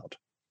all about.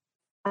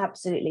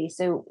 Absolutely.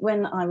 So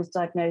when I was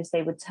diagnosed,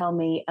 they would tell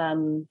me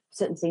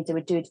certain things they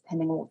would do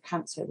depending on what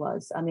cancer it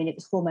was. I mean, it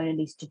was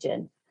hormonal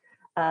estrogen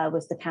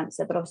was the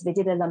cancer, but obviously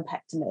they did a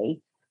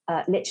lumpectomy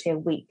literally a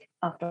week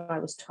after I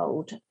was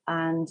told,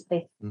 and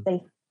they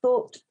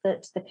thought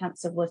that the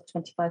cancer was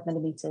 25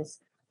 millimeters.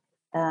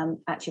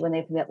 Actually, when they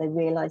opened me up, they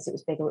realised it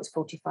was bigger. It was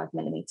 45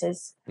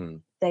 millimeters.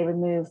 They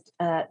removed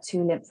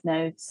 2 lymph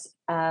nodes,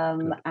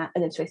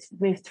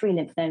 removed 3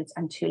 lymph nodes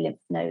and 2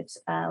 lymph nodes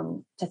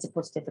tested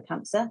positive for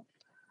cancer,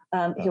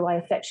 who I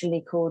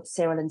affectionately called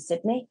Cyril and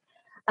Sydney,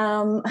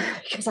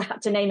 because I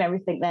had to name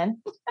everything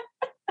then.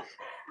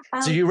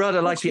 So you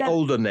rather like the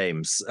older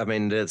names. I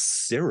mean, there's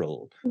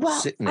Cyril,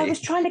 Sydney. I was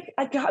trying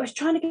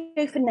to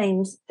go for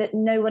names that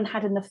no one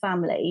had in the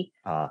family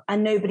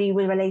and nobody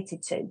was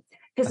related to.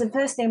 because the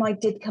first name I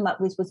did come up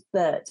with was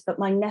Bert, but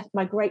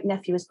my great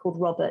nephew was called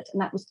Robert,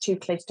 and that was too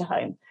close to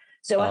home.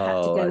 So I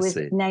had to go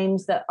with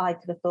names that I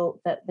could have thought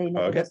that there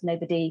was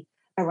nobody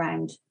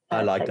around.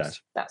 I like close. that.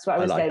 That's where I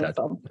was going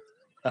from.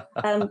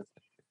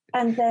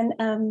 And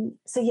then,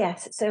 so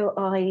yes, so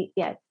I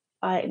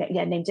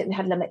named it and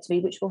had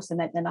lumpectomy, which also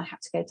meant then I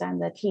had to go down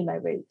the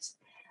chemo route.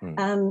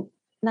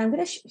 Now I'm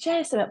going to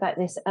share something about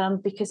this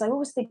because I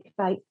always think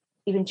about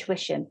your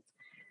intuition.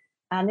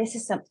 And this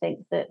is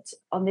something that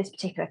on this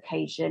particular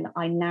occasion,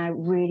 I now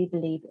really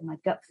believe in my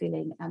gut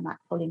feeling and that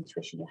full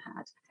intuition you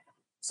had.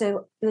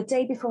 So the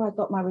day before I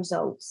got my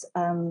results,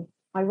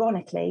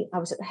 ironically, I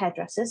was at the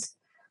hairdresser's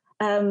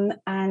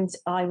and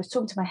I was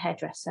talking to my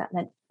hairdresser, and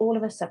then all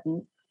of a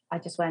sudden I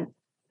just went,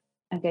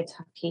 I'm going to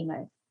have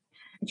chemo.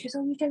 And she goes,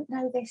 oh, you don't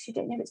know this, you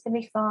don't know it's going to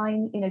be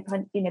fine,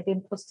 being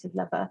a positive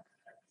lover.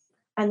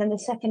 And then the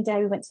second day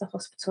we went to the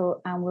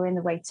hospital and we're in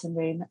the waiting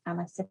room, and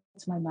I said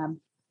to my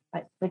mum,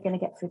 right, we're going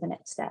to get through the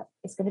next step.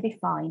 It's going to be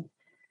fine.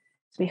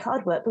 It's going to be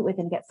hard work, but we're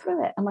going to get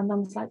through it. And my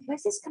mum's like,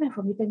 where's this coming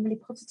from? You've been really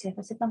positive.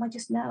 I said, Mum, I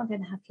just know I'm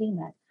going to have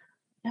chemo.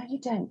 No, you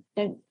don't.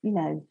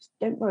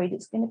 Don't worry.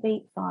 It's going to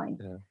be fine.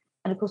 Yeah.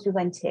 And of course, we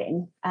went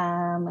in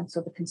and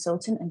saw the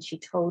consultant, and she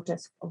told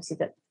us, obviously,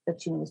 that the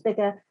tumour was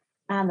bigger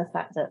and the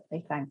fact that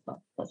they found,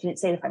 well, she didn't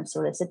say they found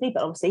solidity,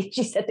 but obviously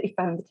she said they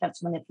found the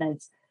cancer on my lymph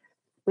nodes,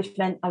 which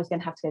meant I was going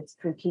to have to go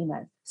through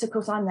chemo. So, of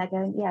course, I'm there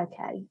going, yeah,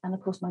 okay. And,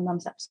 of course, my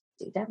mum's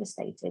absolutely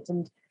devastated.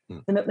 And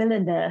the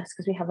Macmillan nurse,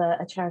 because we have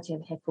a charity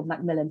over here called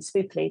Macmillan,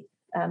 spookily,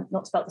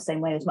 not spelt the same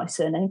way as my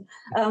surname,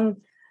 and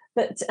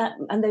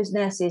those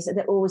nurses,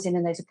 they're always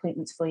in those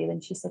appointments for you.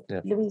 And she said,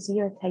 yeah. Louise, are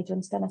you okay? Do you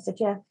understand? I said,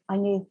 yeah, I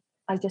knew.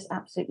 I just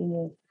absolutely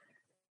knew.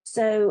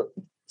 So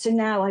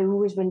now I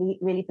always really,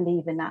 really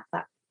believe in that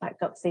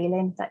gut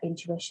feeling, that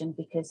intuition,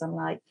 because I'm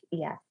like,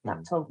 yeah,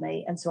 that told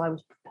me. And so I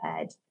was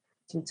prepared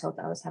to be told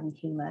that I was having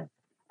chemo.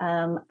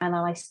 And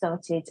I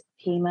started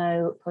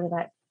chemo probably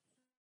about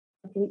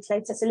a few weeks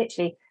later. So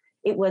literally,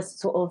 it was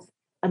sort of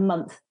a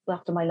month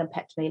after my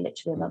lumpectomy,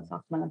 literally a month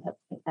after my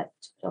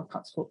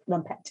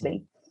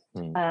lumpectomy.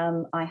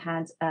 I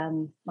had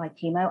my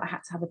chemo. I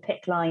had to have a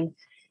PICC line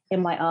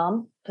in my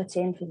arm put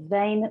in for the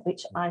vein,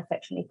 which I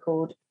affectionately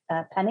called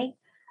Penny.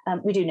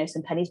 We do know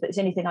some pennies, but it's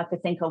the only thing I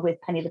could think of with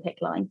Penny the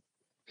PICC line.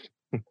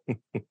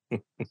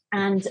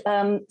 And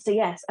so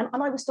yes, and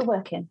I was still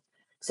working.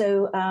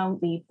 So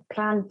we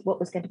planned what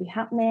was going to be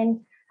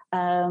happening.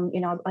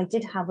 I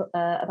did have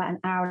about an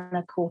hour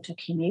and a quarter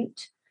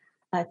commute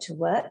to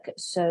work.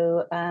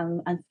 So,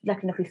 and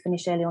luckily enough, we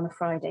finished early on a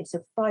Friday. So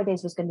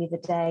Fridays was going to be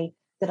the day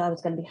that I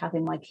was going to be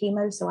having my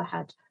chemo. So I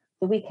had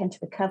the weekend to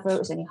recover. It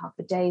was only half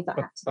a day that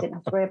didn't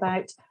have to worry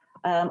about.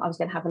 I was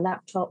going to have a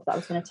laptop that I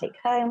was going to take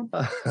home.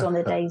 So on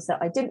the days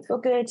that I didn't feel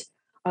good,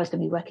 I was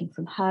going to be working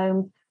from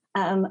home.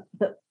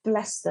 But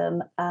bless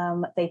them,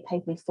 they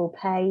paid me full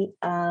pay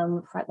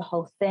throughout the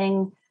whole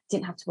thing.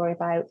 Didn't have to worry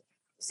about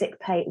sick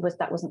pay.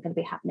 That wasn't going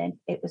to be happening.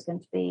 It was going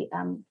to be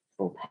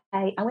full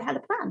pay, and we had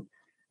a plan.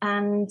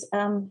 And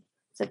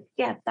so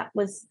yeah, that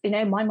was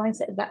my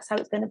mindset. That's how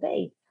it's going to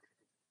be.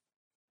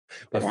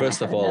 But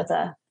first of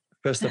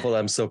all,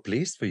 I'm so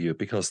pleased for you,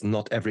 because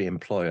not every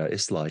employer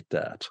is like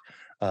that.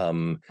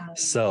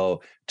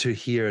 So to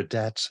hear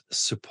that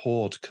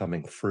support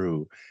coming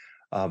through,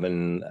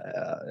 who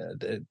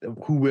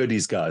were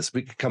these guys?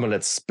 Come on,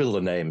 let's spill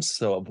the names.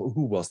 So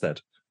who was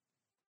that?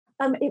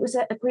 It was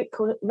a group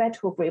called Red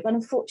Hall Group, and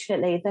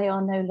unfortunately they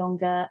are no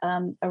longer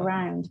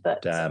around.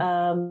 But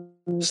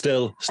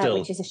still,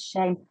 which is a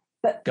shame.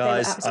 But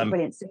guys, I'm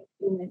brilliant. So,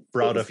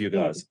 proud of you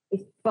guys.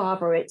 It's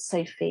Barbara, it's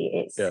Sophie,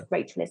 it's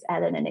Rachel, it's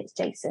Ellen, and it's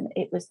Jason.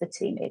 It was the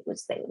team. They were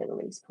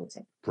really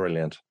supportive.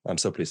 Brilliant. I'm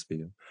so pleased for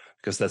you,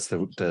 because that's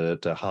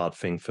the hard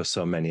thing for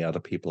so many other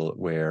people,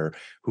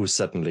 who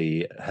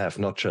suddenly have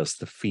not just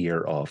the fear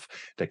of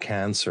the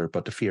cancer,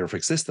 but the fear of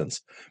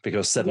existence,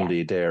 because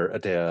suddenly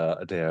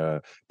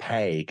their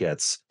pay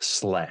gets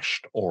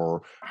slashed,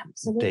 or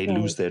they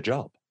lose their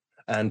job.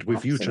 And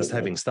with you just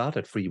having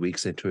started 3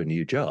 weeks into a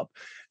new job,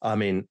 I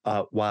mean,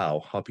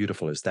 wow, how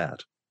beautiful is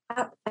that?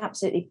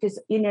 Absolutely, because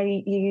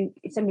you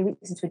so many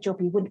weeks into a job,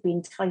 you wouldn't be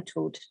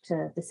entitled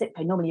to the sick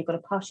pay. Normally, you've got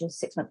to pass your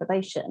 6-month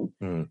probation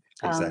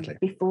exactly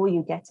before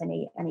you get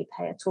any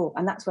pay at all.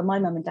 And that's where my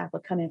mum and dad were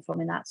coming from,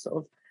 in that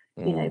sort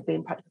of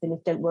being practical.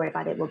 Don't worry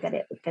about it. We'll get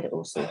it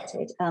all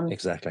sorted.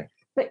 Exactly.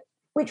 But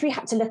which we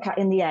had to look at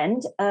in the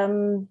end,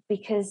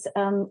 because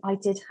I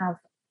did have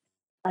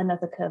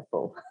another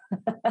curveball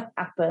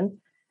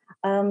happen,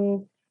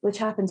 which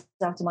happened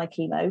after my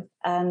chemo,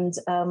 and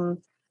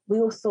we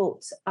all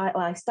thought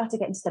I started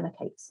getting stomach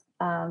aches.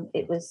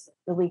 It was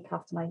the week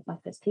after my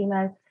first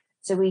chemo,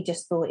 so we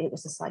just thought it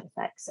was the side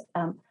effects.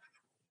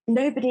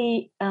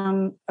 Nobody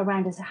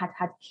around us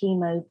had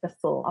chemo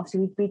before.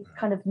 Obviously, we'd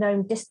kind of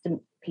known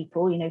distant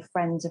people,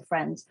 friends of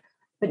friends,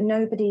 but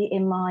nobody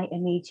in my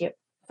immediate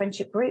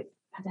friendship group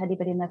had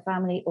anybody in their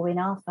family or in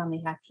our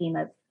family had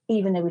chemo,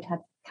 even though we'd had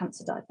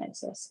cancer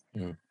diagnosis.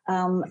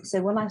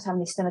 So when I was having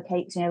these stomach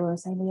aches, everyone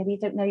was saying, well, yeah, you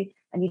don't know,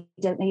 and you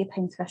don't know your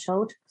pain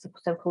threshold. So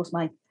of course,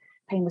 my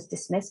pain was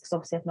dismissed because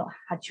obviously I've not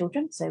had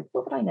children. So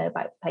what would I know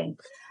about pain?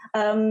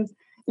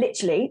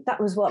 Literally,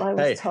 that was what I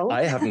was told.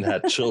 I haven't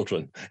had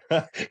children.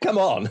 Come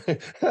on.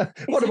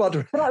 What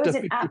about? But I was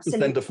in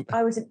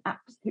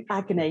absolute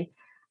agony.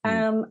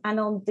 And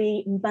on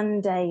the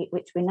Monday,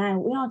 which we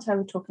are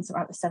talking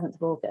about the 7th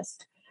of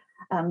August.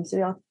 So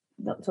we are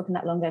not talking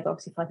that long ago, but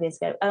obviously 5 years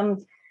ago.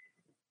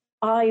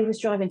 I was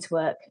driving to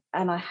work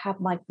and I had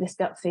this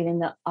gut feeling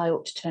that I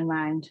ought to turn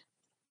around.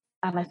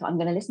 And I thought, I'm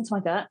going to listen to my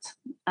gut.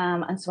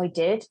 And so I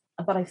did.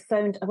 But I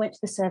went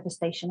to the service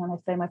station and I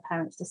phoned my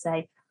parents to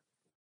say,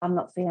 I'm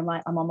not feeling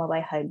right. I'm on my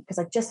way home. Because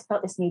I just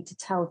felt this need to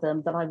tell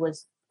them that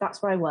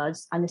that's where I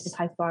was. And this is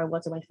how far I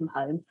was away from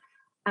home.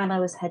 And I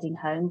was heading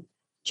home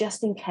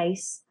just in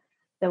case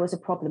there was a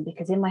problem.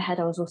 Because in my head,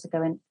 I was also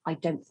going, I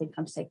don't think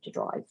I'm safe to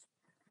drive.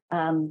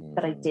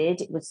 But I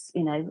did. It was,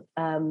 it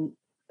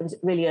was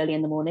really early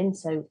in the morning,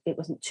 so it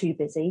wasn't too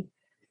busy.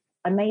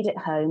 I made it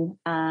home.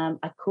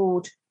 I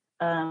called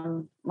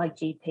my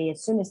GP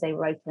as soon as they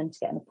were open to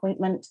get an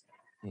appointment.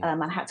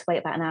 I had to wait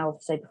about an hour or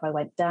so before I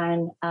went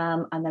down.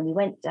 And then we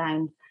went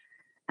down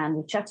and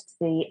we chatted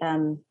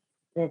to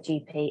the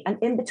GP. And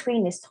in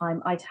between this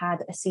time, I'd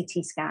had a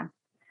CT scan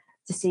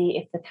to see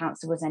if the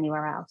cancer was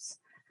anywhere else.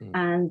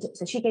 And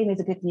so she gave me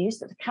the good news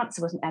that the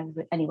cancer wasn't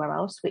anywhere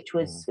else, which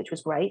was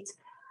great.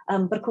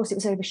 But of course, it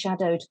was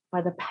overshadowed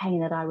by the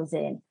pain that I was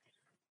in.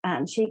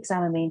 And she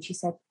examined me and she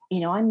said,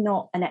 I'm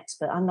not an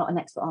expert. I'm not an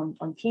expert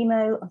on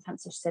chemo, on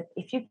cancer. She said,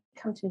 if you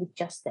come to me with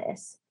just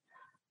this,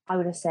 I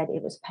would have said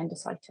it was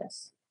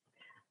appendicitis.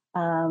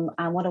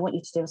 And what I want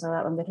you to do is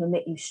I'm going to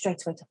admit you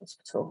straight away to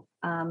hospital.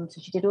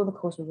 So she did all the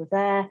calls. We were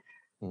there.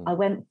 I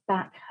went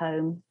back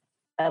home.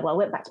 I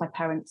went back to my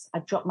parents. I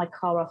dropped my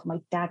car off.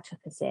 My dad took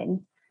us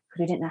in because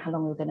we didn't know how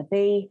long we were going to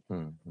be.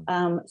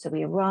 So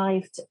we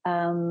arrived.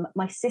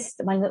 My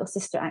little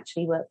sister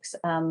actually works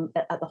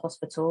at the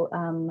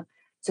hospital.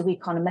 So we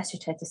kind of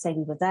messaged her to say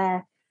we were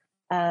there.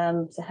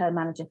 So her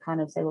manager kind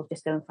of said, well,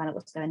 just go and find out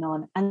what's going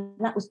on. And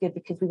that was good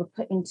because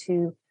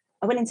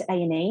I went into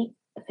A&E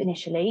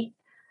initially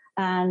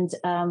and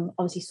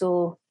obviously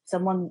saw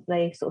someone.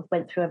 They sort of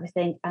went through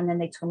everything and then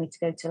they told me to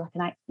go to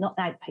like not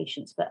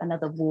outpatients, but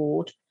another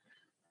ward,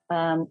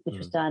 which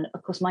was done.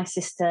 Of course, my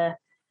sister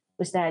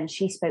was there and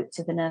she spoke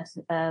to the nurse,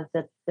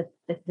 the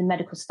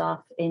medical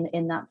staff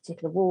in that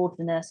particular ward,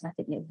 the nurse, and I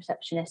think the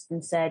receptionist,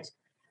 and said,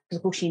 because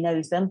of course she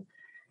knows them,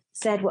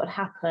 said what had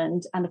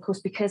happened. And of course,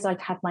 because I'd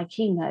had my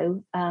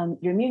chemo,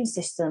 your immune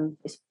system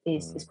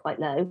is quite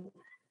low.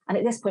 And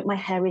at this point, my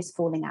hair is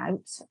falling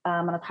out.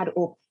 And I've had it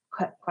all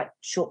quite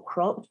short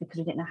cropped because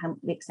we didn't know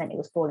the extent it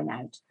was falling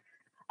out.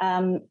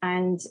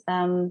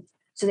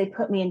 So they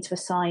put me into a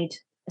side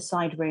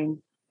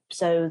room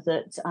so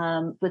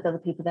that with other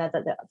people there,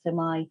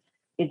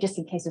 just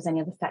in case there's any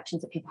other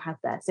infections that people had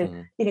there. So,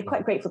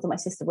 quite grateful that my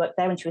sister worked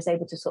there and she was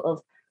able to sort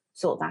of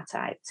sort that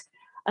out.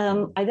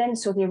 I then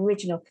saw the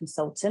original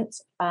consultant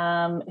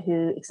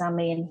who examined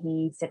me and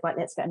he said, right,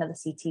 let's get another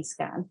CT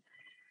scan.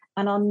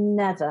 And I'll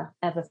never,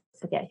 ever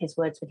forget his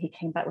words when he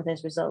came back with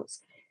those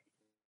results.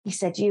 He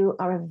said, you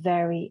are a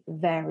very,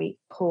 very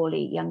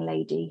poorly young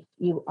lady.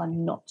 You are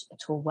not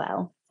at all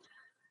well.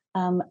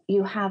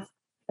 You have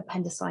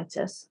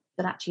appendicitis,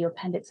 but actually your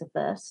appendix has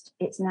burst.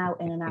 It's now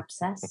in an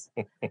abscess,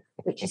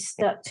 which is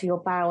stuck to your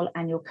bowel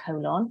and your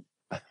colon.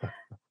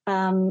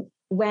 When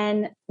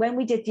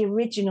we did the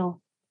original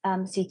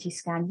CT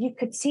scan, you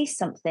could see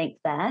something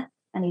there.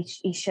 And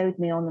he showed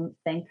me on the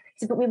thing. He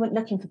said, but we weren't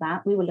looking for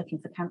that. We were looking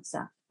for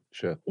cancer.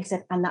 Sure. He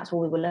said, and that's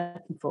what we were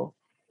looking for.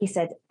 He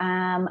said,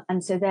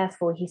 and so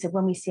therefore, he said,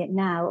 when we see it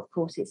now, of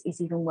course, it's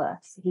even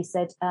worse. He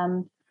said,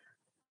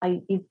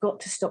 you've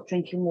got to stop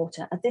drinking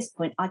water. At this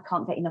point, I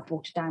can't get enough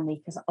water down me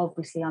because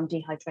obviously I'm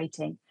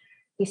dehydrating.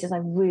 He says, I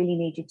really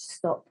need you to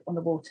stop on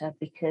the water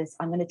because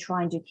I'm going to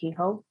try and do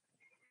keyhole.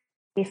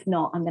 If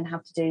not, I'm going to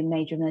have to do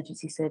major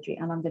emergency surgery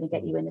and I'm going to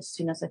get you in as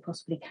soon as I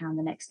possibly can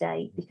the next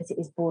day because it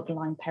is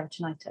borderline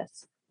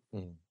peritonitis.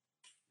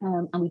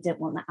 And we don't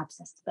want that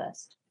abscess to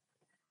burst.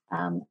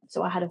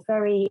 So I had a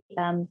very,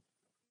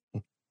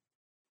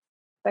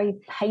 very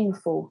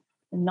painful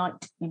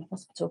night in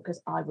hospital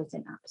because I was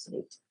in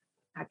absolute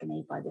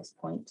agony by this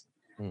point.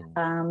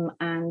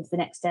 And the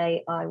next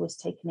day I was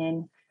taken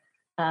in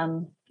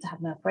to have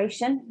an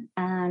operation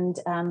and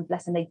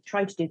bless them, they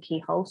tried to do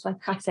keyhole. So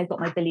I got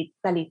my belly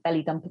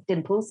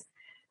dimples.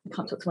 I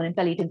can't talk to one in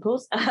belly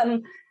dimples.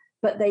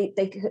 But they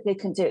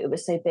couldn't do it. It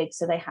was so big.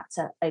 So they had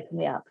to open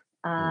me up.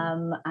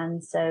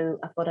 And so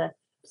I've got a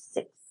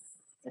 6-7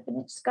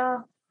 inch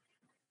scar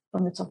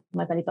from the top of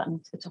my belly button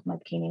to the top of my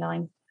bikini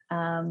line,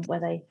 where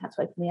they had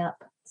to open me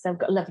up. So I've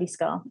got a lovely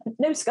scar.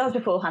 No scars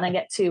beforehand. I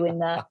get 2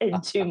 in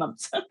 2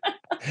 months.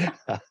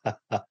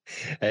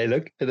 Hey,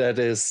 look, it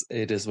is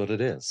what it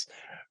is.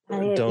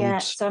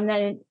 So I'm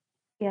then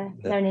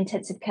in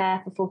intensive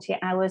care for 48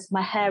 hours.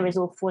 My hair is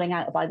all falling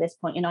out by this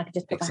point. I could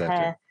just put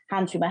my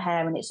hand through my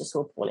hair and it's just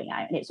all falling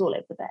out and it's all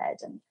over the bed.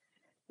 And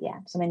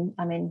so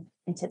I'm in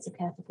intensive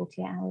care for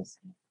 48 hours.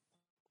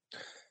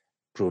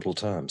 Brutal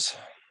times.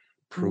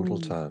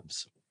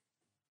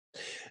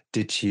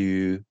 Did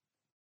you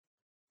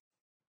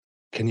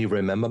Can you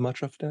remember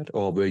much of that,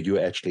 or were you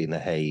actually in a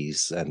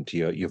haze and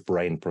your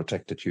brain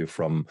protected you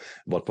from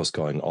what was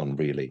going on?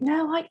 Really?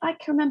 No, I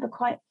can remember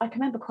quite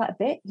a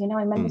bit. You know,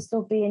 I remember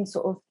still being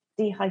sort of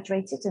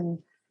dehydrated and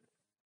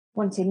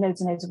wanting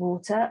loads and loads of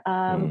water.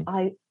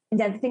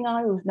 The thing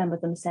I always remember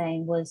them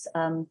saying was,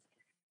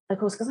 of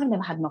course, because I've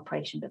never had an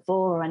operation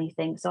before or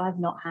anything, so I've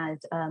not had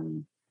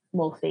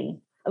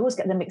morphine. I always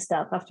get them mixed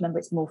up. I have to remember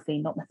it's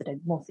morphine, not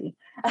methadone, morphine.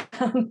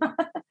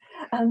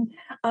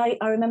 I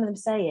remember them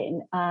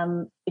saying,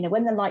 you know,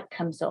 when the light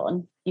comes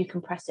on, you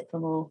can press it for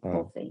more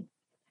morphine.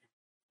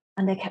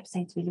 And they kept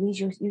saying to me,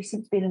 Louise, you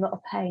seem to be in a lot of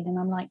pain. And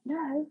I'm like,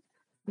 no,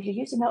 but you're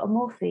using a lot of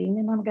morphine.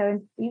 And I'm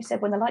going, you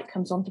said when the light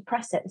comes on to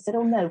press it. They said,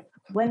 oh, no,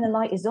 when the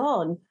light is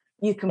on,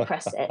 you can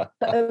press it,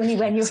 but only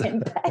when you're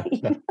in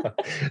pain.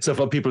 So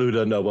for people who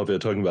don't know what we're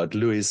talking about,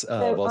 Louise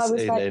was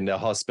in a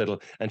hospital,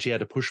 and she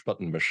had a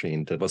push-button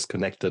machine that was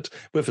connected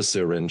with a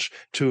syringe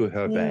to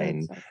her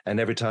vein. And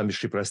every time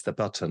she pressed the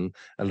button,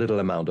 a little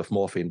amount of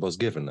morphine was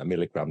given, 1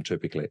 milligram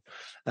typically.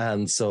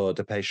 And so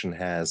the patient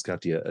has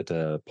got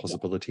the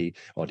possibility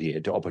or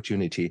the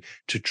opportunity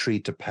to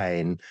treat the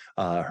pain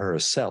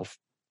herself,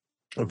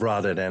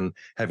 rather than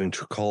having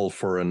to call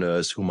for a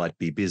nurse who might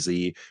be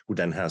busy, who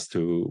then has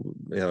to,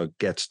 you know,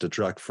 get the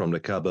drug from the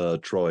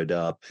cupboard, throw it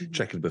up,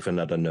 check it with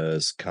another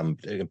nurse, come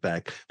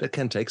back. That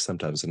can take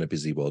sometimes in a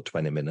busy ward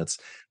 20 minutes.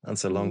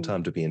 That's a long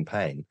time to be in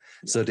pain.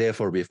 So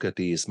therefore, we've got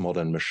these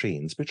modern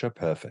machines, which are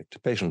perfect.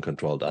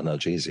 Patient-controlled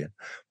analgesia.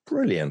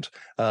 Brilliant.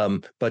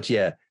 But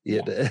yeah,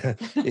 it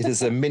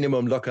is a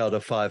minimum lockout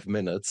of 5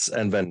 minutes.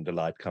 And when the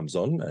light comes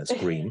on as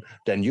green,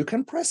 then you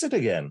can press it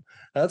again.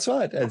 That's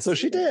right. And so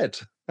she did.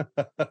 I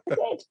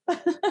did.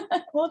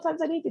 More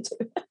times I needed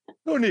to.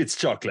 Who needs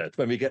chocolate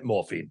when we get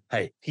morphine?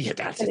 Hey, here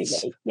that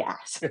is.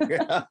 Yes.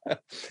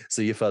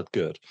 So you felt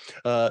good.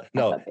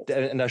 No,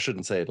 and I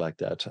shouldn't say it like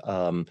that.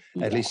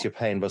 At least your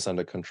pain was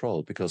under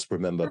control, because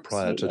remember,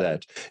 prior to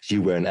that,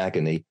 you were in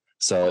agony.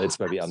 So it's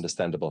very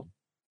understandable.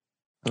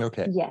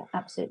 Okay. Yeah,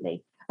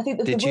 absolutely. I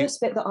think the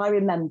worst bit that I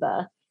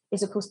remember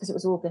is, of course, because it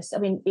was August. I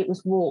mean, it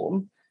was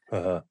warm.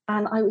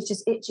 And I was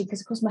just itching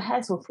because, of course, my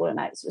hair's all falling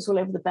out. So it's all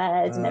over the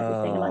bed and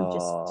everything. And I'm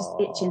just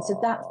itching. So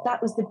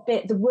that was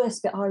the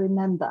worst bit I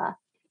remember,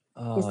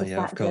 is the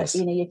fact that,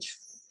 you know, you're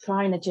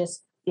trying to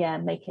just,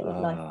 make it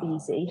life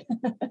easy.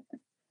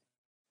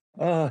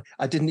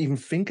 I didn't even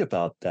think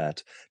about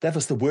that. That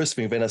was the worst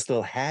thing when I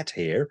still had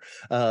hair.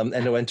 And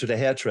I went to the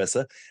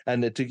hairdresser,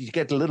 and to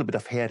get a little bit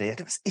of hair there,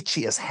 it was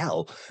itchy as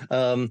hell.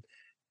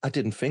 I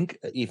didn't think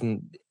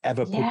even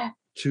ever put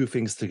two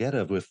things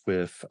together with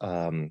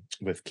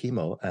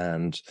chemo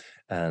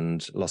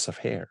and loss of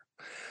hair.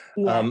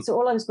 So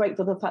all I was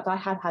grateful for the fact I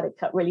had it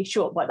cut really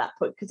short by that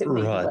point, because it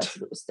made it worse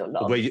if it was still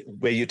long.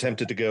 Were you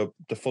tempted to go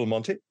the full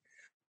Monty?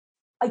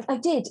 I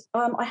did.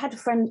 I had a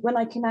friend, when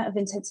I came out of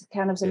intensive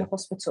care and I was in the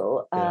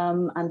hospital,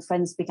 and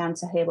friends began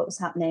to hear what was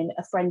happening.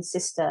 A friend's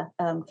sister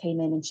came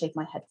in and shaved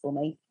my head for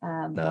me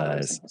while I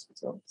was in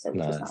hospital. So it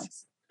was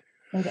nice.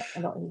 Made it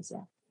a lot easier.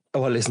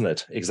 Well, isn't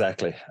it?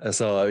 Exactly.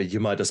 So you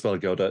might as well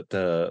go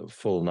the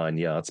full 9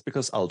 yards,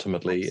 because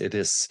ultimately it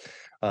is,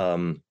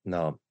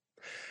 no.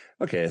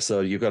 Okay,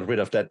 so you got rid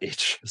of that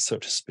itch, so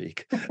to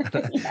speak.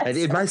 And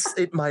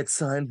it might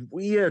sound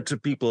weird to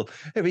people.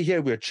 Every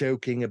year we're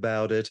joking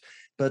about it,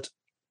 but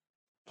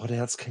what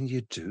else can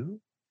you do?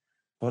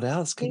 What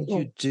else can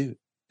you do?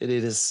 It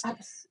is.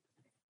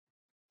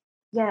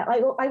 Yeah,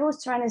 I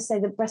was trying to say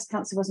that breast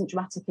cancer wasn't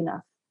dramatic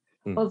enough.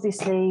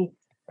 Obviously,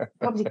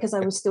 probably because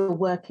I was still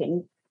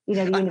working. You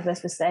know, the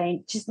universe was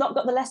saying, she's not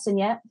got the lesson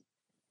yet.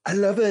 I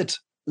love it.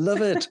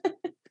 Love it.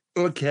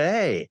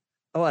 Okay.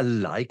 Oh, I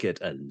like it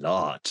a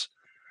lot.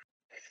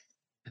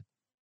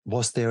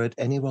 Was there at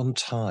any one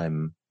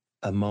time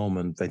a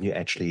moment when you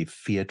actually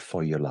feared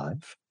for your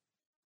life?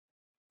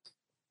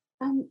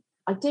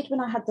 I did when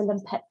I had the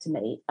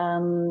lumpectomy.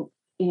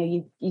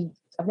 You know,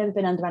 I've never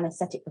been under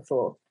anaesthetic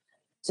before.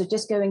 So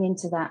just going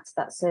into that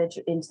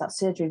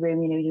surgery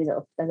room, you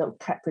know, a little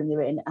prep room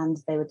you're in, and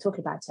they were talking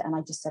about it, and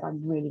I just said,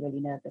 I'm really, really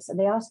nervous. And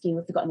they ask you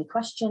if you've got any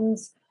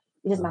questions.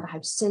 It doesn't matter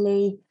how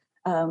silly,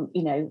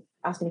 you know,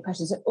 ask any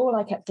questions. And all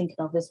I kept thinking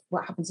of is,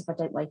 what happens if I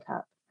don't wake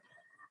up?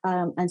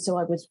 And so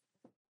I was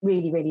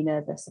really, really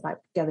nervous about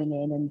going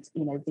in, and,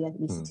 you know, the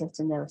anaesthetist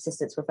and their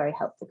assistants were very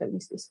helpful, going,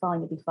 it's fine,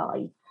 you'll be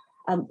fine.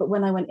 But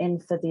when I went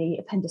in for the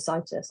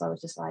appendicitis, I was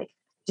just like,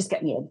 just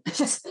get me in.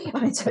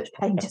 I'm in so much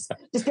pain. Just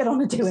get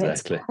on and do it.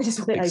 I just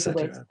want it over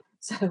with.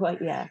 So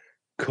yeah.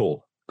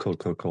 Cool.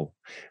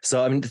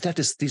 So I mean,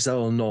 these are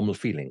all normal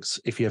feelings.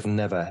 If you have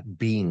never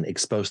been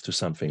exposed to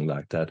something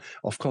like that,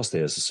 of course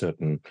there's a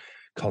certain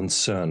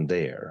concern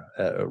there,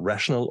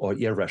 rational or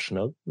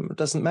irrational, it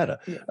doesn't matter.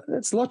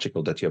 It's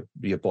logical that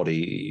your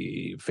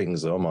body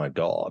thinks, oh my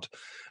God.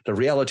 The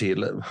reality,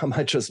 I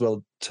might as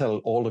well tell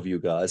all of you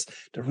guys,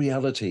 the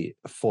reality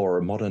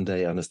for modern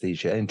day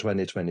anesthesia in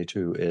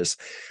 2022 is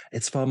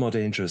it's far more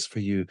dangerous for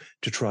you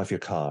to drive your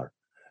car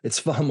It's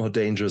far more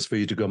dangerous for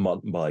you to go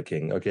mountain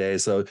biking. Okay,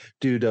 so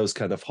do those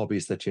kind of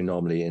hobbies that you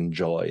normally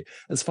enjoy.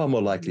 It's far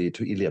more likely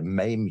to either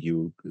maim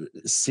you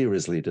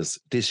seriously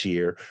this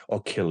year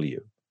or kill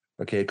you.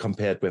 Okay,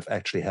 compared with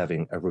actually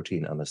having a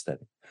routine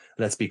understanding.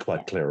 Let's be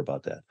quite clear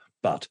about that.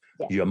 But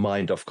your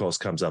mind, of course,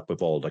 comes up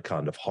with all the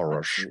kind of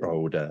horror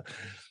show.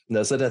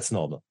 No, so that's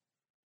normal.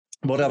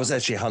 What I was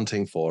actually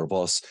hunting for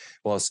was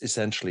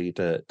essentially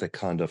the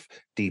kind of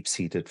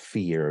deep-seated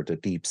fear, the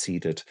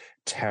deep-seated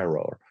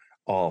terror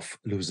of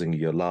losing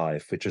your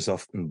life, which is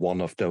often one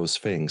of those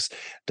things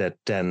that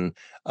then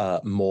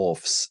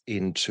morphs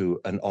into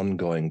an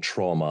ongoing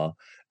trauma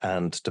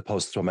and the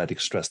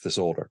post-traumatic stress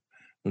disorder.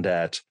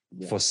 That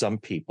for some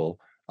people,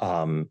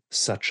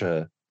 such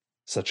a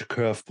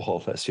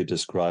curveball, as you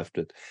described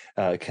it,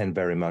 can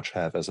very much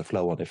have as a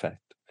flow-on effect.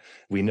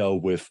 We know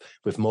with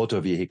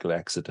motor vehicle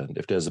accident,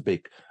 if there's a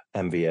big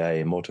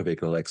MVA, motor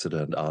vehicle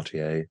accident,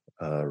 RTA,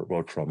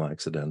 road trauma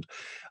accident,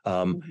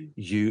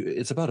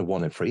 it's about a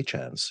 1 in 3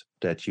 chance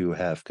that you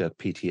have got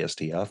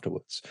PTSD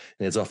afterwards.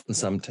 And it's often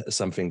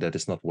something that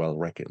is not well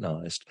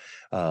recognized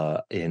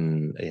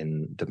in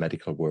the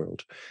medical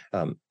world.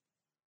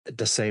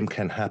 The same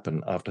can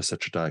happen after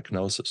such a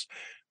diagnosis.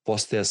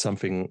 Was there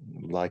something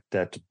like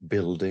that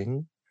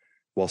building?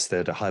 Was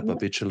there the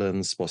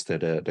hypervigilance? Was there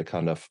the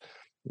kind of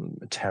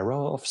terror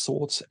of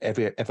sorts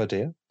ever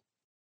there?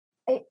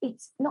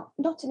 It's not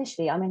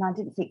initially. I mean, I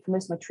didn't think for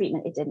most of my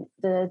treatment it didn't.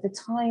 The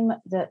time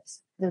that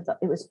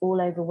it was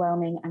all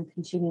overwhelming and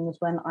consuming was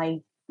when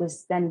I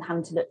was then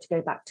having to look to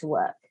go back to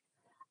work.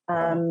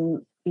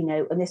 You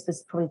know, and this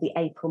was probably the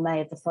April,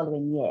 May of the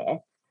following year.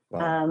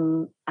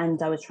 Wow.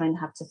 And I was trying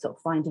to have to sort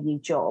of find a new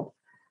job,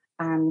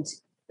 and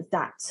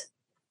that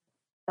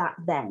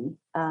then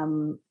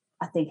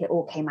I think it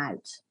all came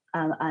out.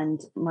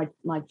 And my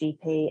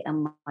GP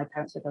and my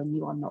parents were going,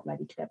 "You are not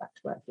ready to go back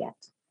to work yet.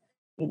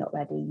 You're not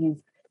ready.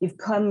 You've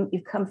come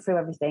through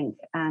everything,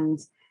 and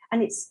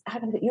it's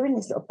you're in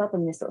this little bubble,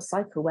 in this little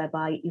cycle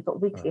whereby you've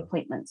got weekly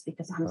appointments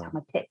because I have to have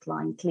my PICC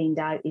line cleaned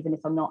out, even if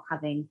I'm not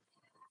having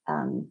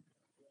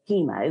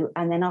chemo.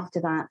 And then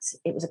after that,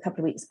 it was a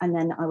couple of weeks, and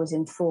then I was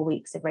in 4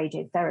 weeks of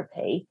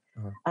radiotherapy,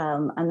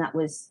 and that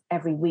was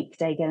every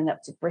weekday going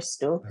up to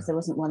Bristol because there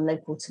wasn't one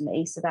local to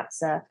me. So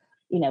that's a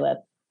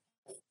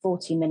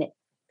 40-minute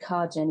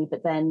car journey,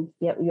 but then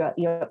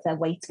you're up there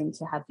waiting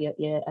to have your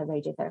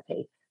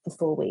radiotherapy for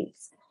 4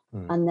 weeks.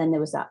 And then there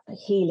was that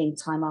healing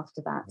time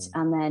after that.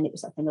 And then it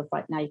was that thing of,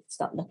 right, now you can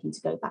start looking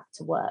to go back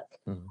to work.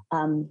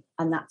 And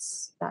that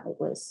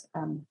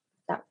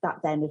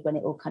then was when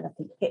it all kind of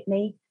hit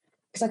me,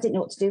 because I didn't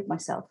know what to do with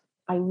myself.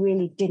 I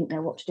really didn't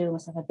know what to do with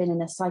myself. I've been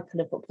in a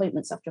cycle of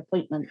appointments after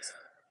appointments.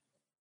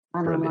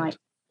 And Brilliant. I'm like,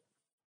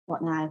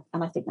 what now?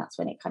 And I think that's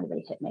when it kind of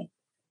really hit me.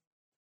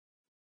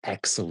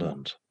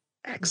 Excellent.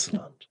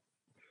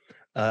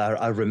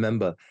 I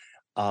remember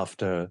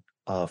after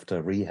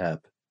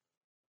rehab,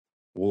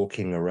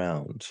 walking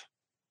around,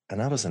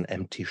 and I was an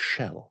empty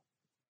shell.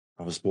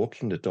 I was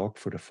walking the dog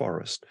through the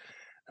forest,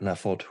 and I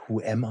thought,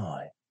 who am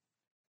I?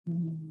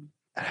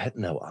 I had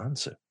no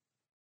answer.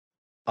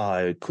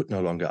 I could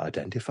no longer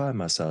identify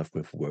myself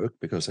with work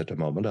because at the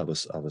moment I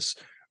was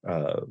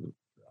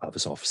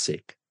off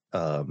sick.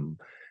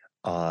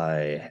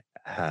 I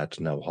had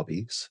no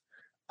hobbies.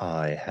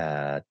 I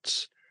had,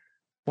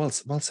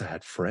 whilst I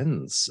had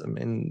friends, I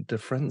mean, the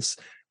friends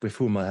with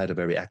whom I had a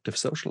very active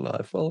social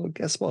life, well,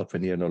 guess what?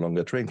 When you're no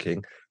longer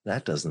drinking,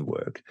 that doesn't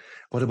work.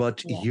 What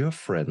about your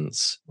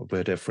friends?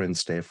 Were there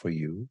friends there for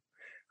you?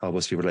 How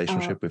was your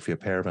relationship with your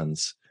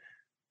parents?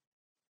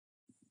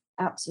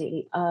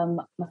 Absolutely.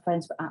 My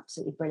friends were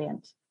absolutely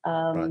brilliant.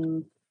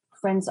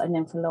 Friends that I've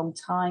known for a long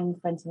time,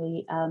 friends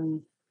I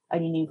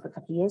only knew for a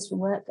couple of years from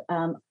work.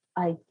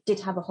 I did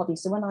have a hobby.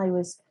 So when I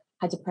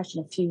had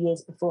depression a few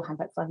years beforehand,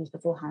 about 5 years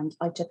beforehand,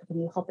 I took up a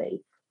new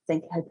hobby,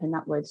 hoping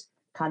that would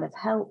kind of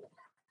help.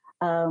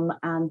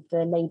 And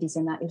the ladies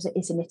in that,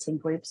 it's a knitting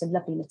group, it's a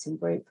lovely knitting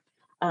group.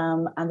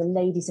 And the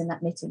ladies in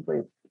that knitting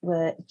group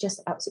were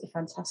just absolutely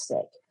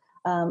fantastic.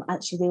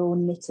 Actually, they all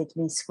knitted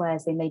me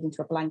squares they made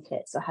into a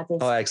blanket. So I had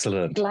this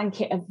excellent.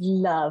 blanket of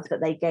love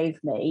that they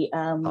gave me.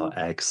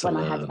 Excellent.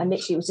 When I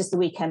literally, it was just the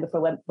weekend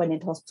before I went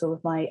into hospital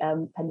with my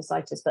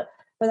appendicitis. But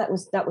that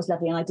was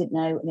lovely, and I didn't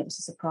know, and it was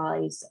a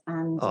surprise.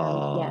 And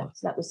so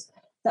that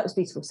was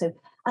beautiful. So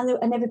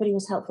and everybody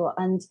was helpful,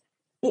 and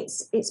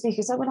it's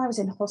because when I was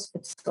in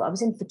hospital, I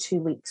was in for 2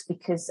 weeks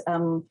because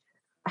I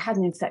had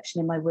an infection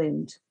in my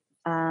wound,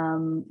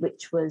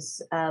 which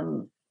was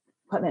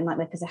quite a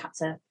nightmare because they had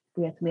to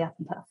reopen me up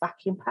and put a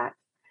vacuum pack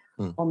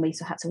on me.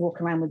 So I had to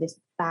walk around with this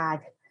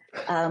bag,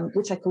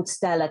 which I called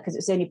Stella because it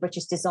was the only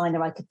British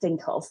designer I could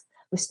think of,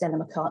 with Stella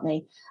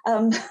McCartney.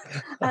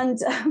 And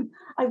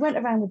I went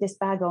around with this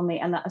bag on me,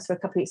 and that was for a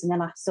couple of weeks, and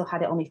then I still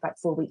had it on me for about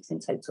 4 weeks in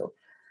total.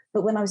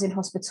 But when I was in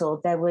hospital,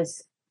 there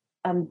was,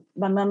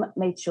 my mum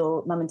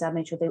and dad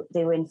made sure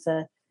they were in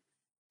for,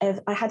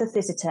 I had a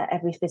visitor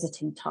every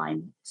visiting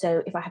time.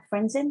 So if I had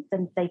friends in,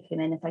 then they came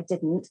in. If I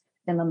didn't,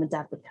 then mum and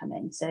dad would come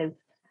in. So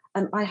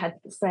I had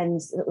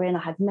friends that were in.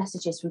 I had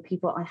messages from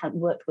people I hadn't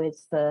worked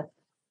with for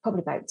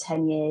probably about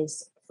 10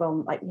 years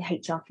from like the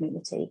HR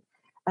community,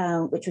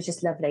 which was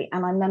just lovely.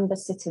 And I remember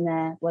sitting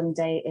there one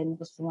day in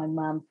hospital with my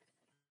mum,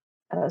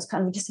 and I was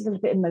kind of just a little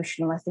bit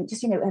emotional, I think,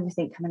 just,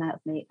 everything coming out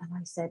of me. And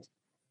I said,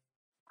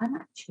 I'm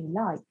actually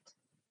liked.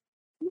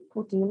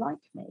 People do like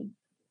me.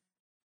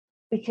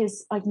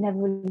 Because I'd never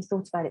really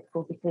thought about it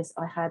before, because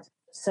I had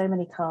so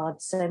many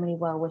cards, so many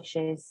well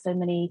wishes, so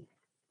many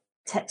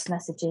text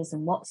messages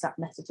and WhatsApp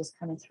messages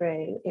coming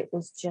through. It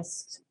was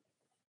just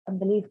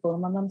unbelievable.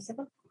 And my mum said,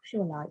 of course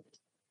you're liked.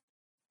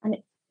 And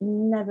it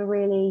never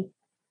really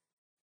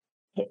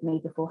hit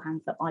me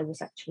beforehand that I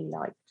was actually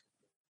liked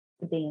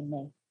for being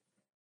me.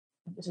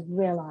 It was a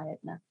real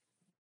eye-opener.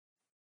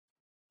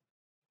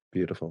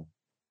 Beautiful.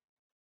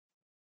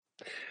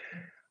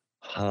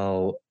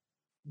 How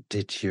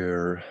did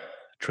your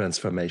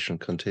transformation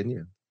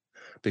continue?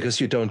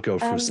 Because you don't go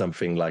through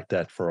something like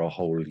that for a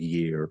whole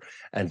year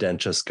and then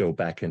just go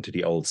back into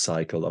the old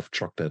cycle of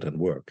chocolate and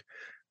work.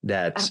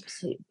 That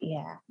absolutely,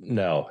 yeah.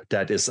 No,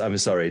 that is, I'm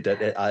sorry,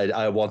 that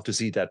I want to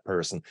see that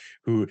person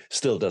who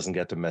still doesn't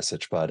get the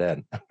message by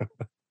then.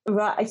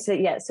 Right. So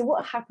yeah. So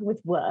what happened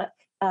with work?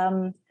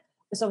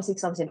 Was obviously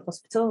because I was in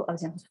hospital. I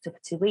was in hospital for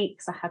 2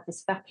 weeks. I had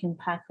this vacuum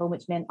pack on,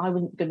 which meant I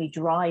wasn't going to be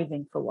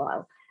driving for a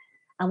while.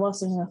 And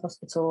whilst I was in the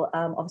hospital,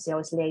 obviously I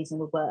was liaising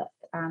with work,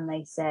 and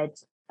they said,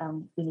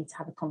 we need to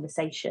have a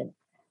conversation.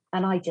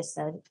 And I just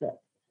said, look,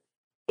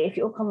 if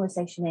your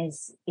conversation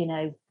is,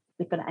 we're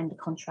going to end the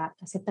contract,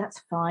 I said, that's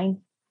fine.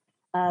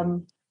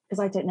 Because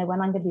I don't know when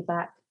I'm going to be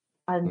back,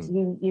 and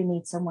you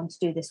need someone to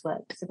do this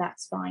work. So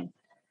that's fine.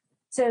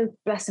 So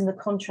bless them, the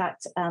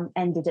contract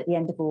ended at the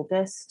end of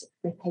August.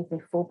 They paid me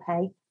full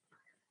pay.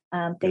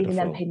 They even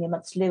then paid me a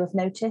month's lieu of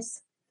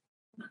notice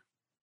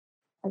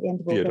at the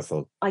end of August.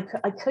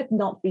 I could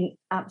not be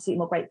absolutely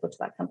more grateful to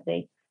that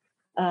company.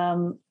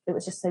 It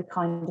was just so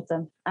kind of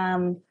them.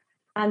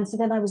 And so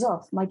then I was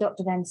off. My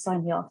doctor then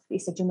signed me off. He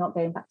said, you're not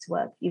going back to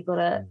work. You've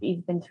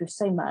been through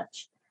so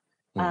much.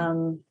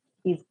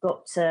 You've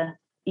got to,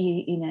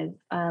 you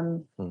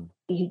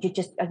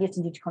just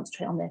need to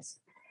concentrate on this.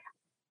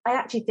 I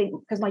actually think,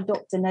 because my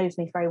doctor knows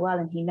me very well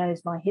and he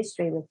knows my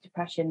history with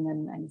depression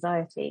and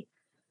anxiety,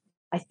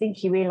 I think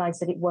he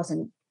realised that it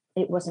wasn't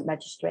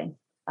registering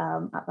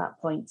at that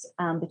point.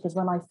 Because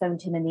when I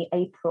phoned him in the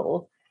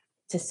April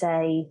to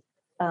say,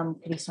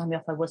 could you sign me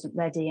off? I wasn't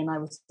ready, and I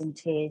was in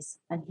tears.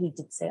 And he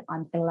did say,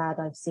 I'm glad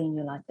I've seen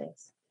you like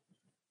this,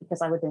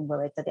 because I would have been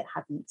worried that it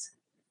hadn't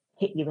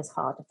hit you as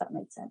hard, if that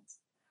made sense.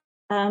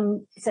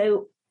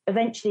 So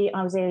eventually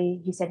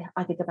he said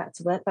I could go back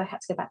to work, but I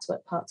had to go back to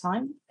work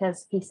part-time,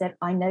 because he said,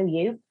 I know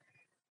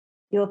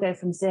you'll go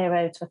from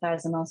 0 to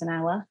 1,000 miles an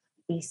hour.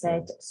 He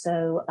said,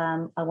 so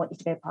I want you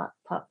to go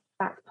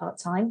back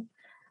part-time.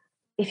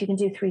 If you can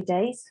do 3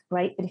 days,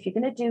 great. But if you're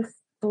going to do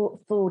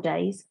 4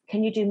 days,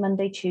 can you do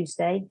Monday,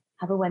 Tuesday,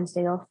 have a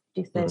Wednesday off,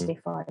 do Thursday,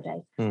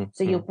 Friday?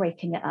 So you're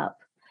breaking it up.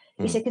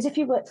 He said, because if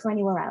you worked for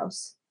anywhere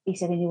else, he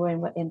said, and you were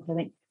in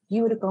employment,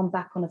 you would have gone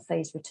back on a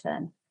phased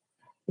return.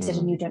 He said,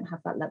 and you don't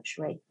have that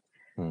luxury.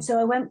 So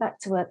I went back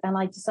to work, and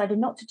I decided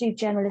not to do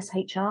generalist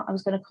HR. I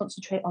was going to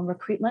concentrate on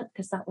recruitment,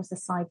 because that was the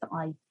side that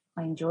I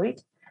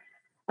enjoyed.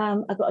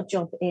 I got a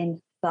job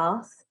in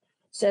Bath.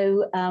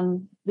 So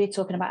we're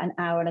talking about an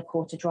hour and a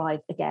quarter drive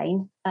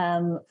again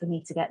for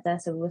me to get there.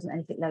 So it wasn't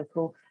anything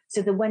local.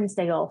 So the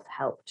Wednesday off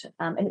helped.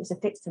 And it was a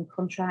fixed term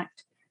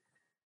contract.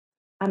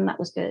 And that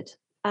was good.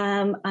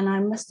 And I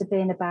must have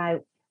been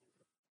about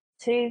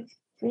 2-3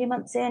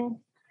 months in.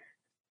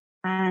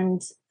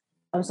 And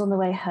I was on the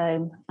way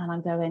home, and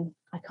I'm going,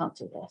 I can't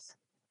do this.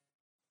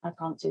 I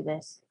can't do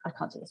this. I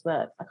can't do this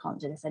work. I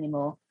can't do this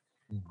anymore.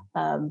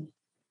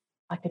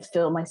 I could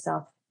feel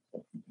myself,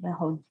 my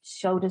whole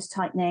shoulders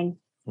tightening.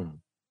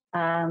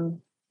 I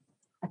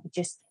could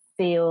just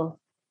feel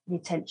the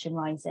tension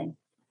rising.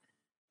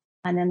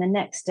 And then the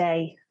next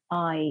day,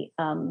 I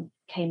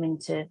came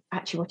into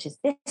actually what is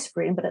this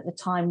room, but at the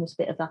time was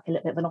a little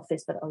bit of an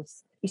office, but I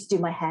used to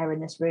do my hair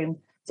in this room.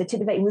 So to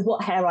debate with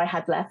what hair I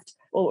had left,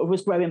 or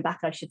was growing back,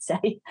 I should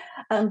say.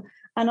 And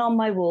on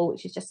my wall,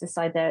 which is just the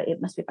side there,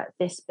 it must be about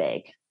this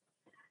big.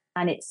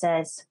 And it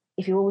says,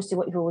 if you always do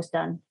what you've always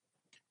done,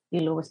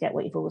 you'll always get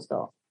what you've always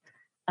got.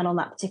 And on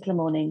that particular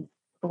morning,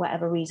 for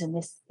whatever reason,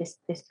 this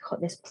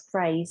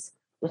phrase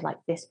was like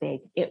this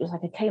big. It was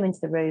like I came into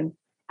the room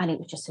and it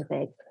was just so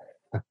big.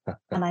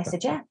 And I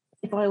said, yeah,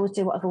 if I always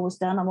do what I've always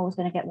done, I'm always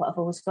going to get what I've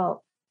always got.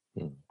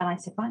 And I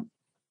said, fine,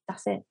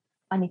 that's it.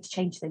 I need to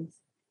change things.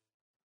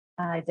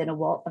 I don't know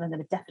what, but I'm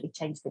going to definitely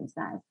change things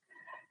now.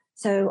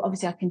 So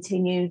obviously I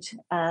continued,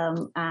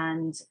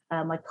 and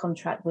my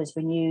contract was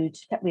renewed,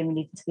 kept being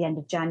renewed until the end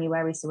of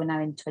January. So we're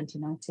now in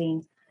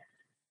 2019.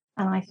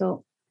 And I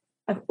thought,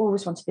 I've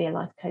always wanted to be a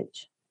life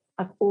coach.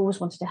 I've always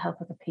wanted to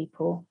help other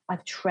people.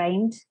 I've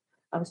trained,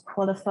 I was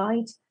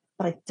qualified,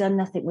 but I'd done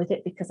nothing with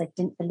it because I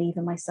didn't believe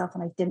in myself,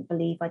 and I didn't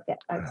believe I'd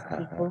get out to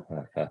people.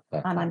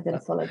 And I'm going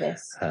to follow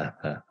this.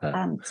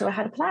 So I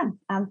had a plan,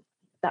 and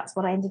that's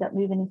what I ended up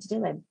moving into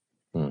doing.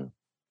 And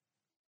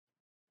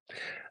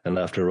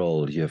after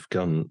all, you've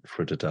gone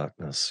through the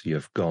darkness,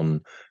 you've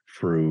gone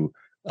through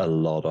a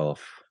lot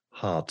of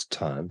hard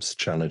times,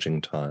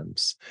 challenging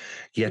times.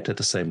 Yet at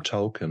the same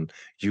token,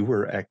 you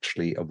were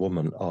actually a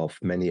woman of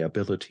many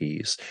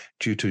abilities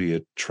due to your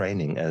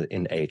training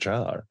in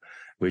HR,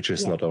 which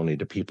is not only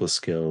the people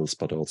skills,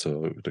 but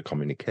also the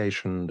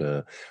communication,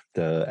 the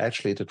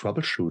actually the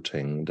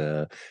troubleshooting,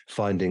 the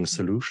finding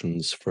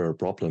solutions for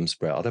problems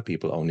where other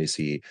people only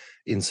see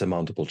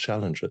insurmountable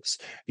challenges.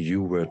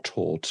 You were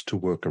taught to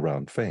work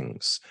around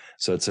things.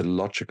 So it's a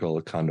logical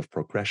kind of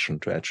progression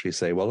to actually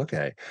say, well,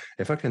 okay,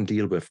 if I can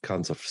deal with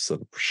kinds of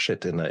sort of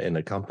shit in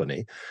a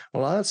company,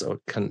 well, I also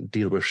can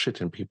deal with shit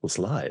in people's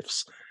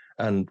lives.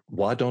 And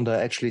why don't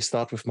I actually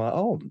start with my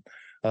own?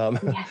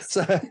 Yes.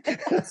 So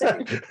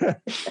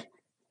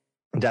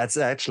that's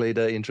actually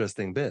the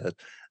interesting bit.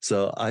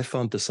 So I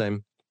found the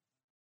same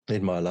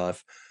in my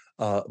life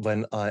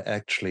when I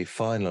actually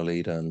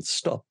finally then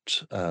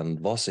stopped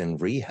and was in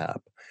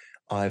rehab.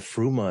 I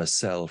threw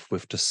myself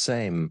with the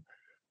same,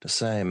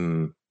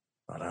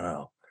 I don't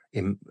know,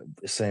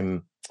 the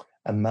same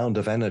amount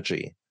of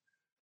energy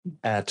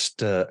at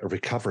the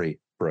recovery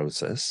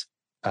process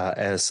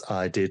as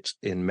I did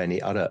in many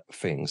other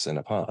things in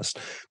the past.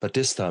 But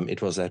this time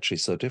it was actually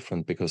so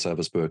different because I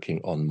was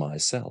working on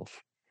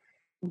myself.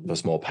 It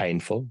was more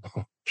painful.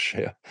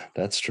 Sure,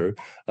 that's true.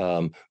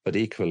 But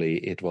equally,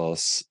 it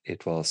was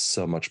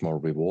so much more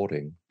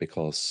rewarding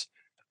because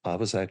I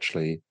was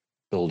actually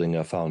building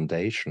a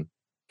foundation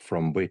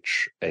from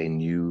which a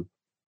new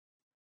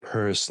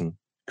person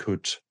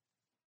could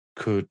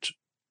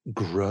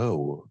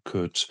grow.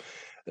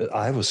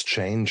 I was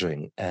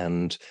changing,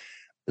 and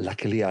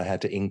luckily, I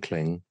had the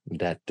inkling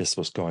that this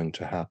was going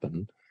to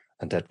happen,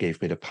 and that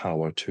gave me the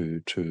power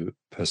to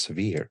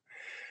persevere.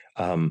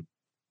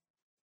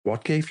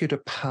 What gave you the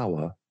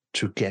power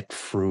to get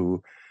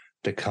through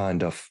the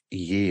kind of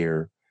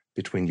year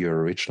between your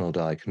original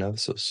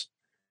diagnosis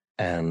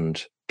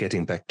and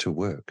getting back to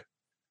work?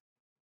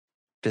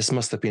 This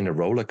must have been a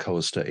roller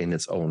coaster in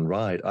its own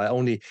right. I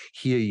only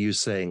hear you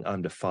saying,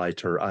 I'm the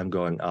fighter, I'm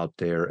going out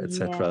there,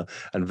 etc.,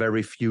 and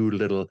very few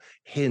little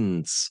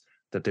hints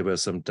that there were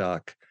some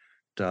dark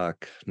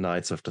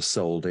nights of the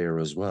soul there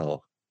as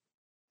well.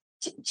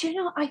 Do you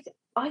know, I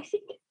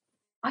think,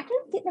 I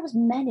don't think there was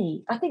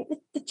many. I think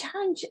the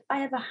challenge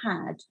I ever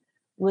had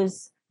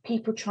was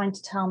people trying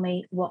to tell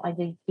me what I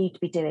need to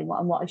be doing,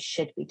 what I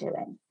should be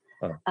doing.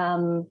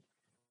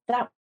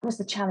 That was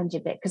the challenge a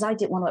bit because I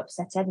didn't want to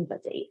upset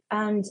anybody,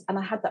 and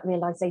I had that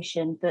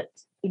realization that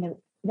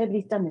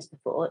nobody's done this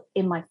before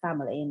in my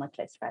family, in my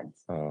close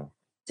friends.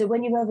 So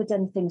when you've ever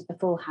done things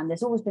beforehand,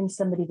 there's always been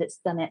somebody that's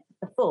done it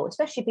before,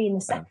 especially being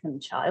the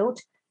second child.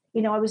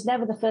 I was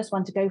never the first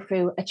one to go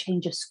through a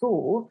change of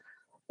school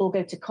or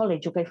go to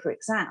college or go for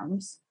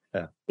exams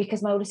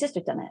because my older sister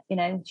had done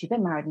it. She'd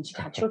been married and she'd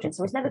had children.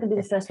 So I was never going to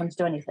be the first one to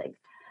do anything.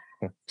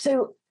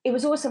 So it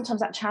was always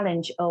sometimes that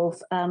challenge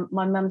of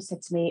my mum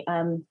said to me,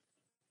 I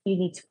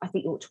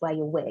think you ought to wear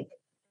your wig,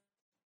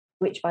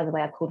 which, by the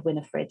way, I called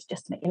Winifred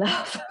just to make you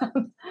laugh.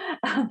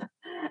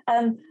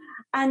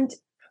 And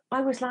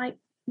I was like,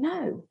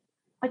 no,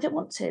 I don't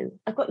want to.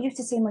 I got used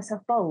to seeing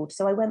myself bold.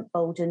 So I went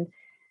bold. And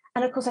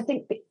of course, I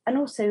think, and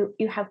also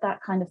you have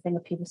that kind of thing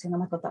of people saying, oh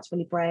my God, that's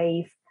really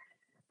brave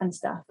and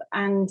stuff.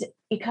 And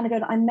you kind of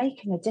go, I'm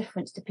making a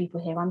difference to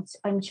people here.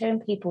 I'm showing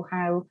people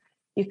how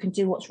you can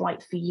do what's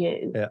right for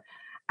you. Yeah.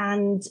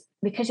 And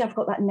because I've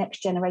got that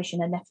next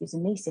generation of nephews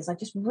and nieces, I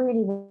just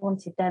really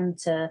wanted them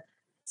to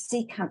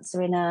see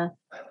cancer in a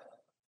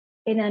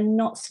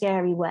not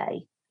scary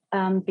way.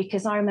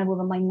 Because I remember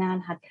when my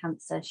nan had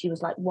cancer, she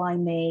was like, why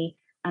me?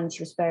 And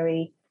she was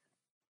very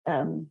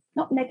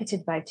not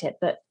negative about it,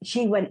 but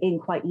she went in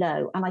quite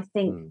low. And I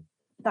think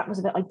that was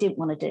a bit I didn't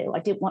want to do. I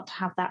didn't want to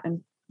have that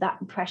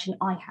impression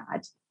I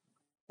had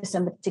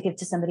to give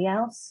to somebody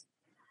else.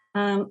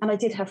 And I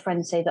did have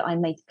friends say that I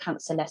made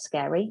cancer less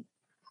scary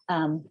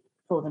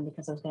for them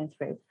because I was going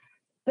through.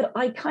 But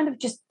I kind of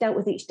just dealt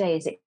with each day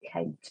as it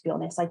came, to be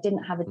honest. I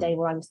didn't have a day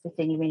where I was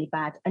feeling really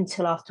bad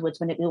until afterwards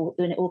when it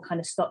all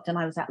kind of stopped and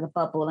I was out of the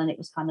bubble and it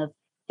was kind of,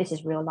 this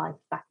is real life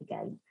back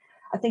again.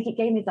 I think it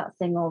gave me that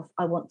thing of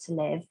I want to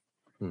live.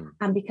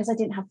 And because I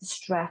didn't have the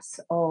stress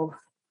of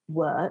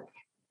work,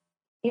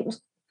 it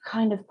was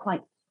kind of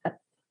quite,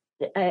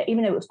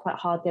 even though it was quite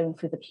hard going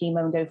through the chemo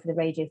and going through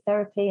the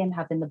radiotherapy and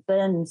having the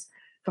burns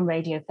from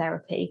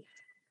radiotherapy,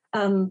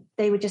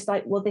 they were just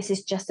like, well, this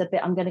is just a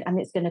bit, and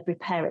it's going to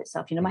repair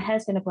itself. My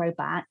hair's going to grow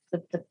back.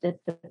 The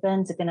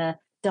burns are going to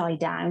die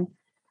down.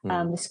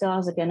 The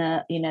scars are going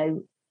to,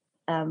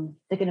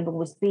 they're going to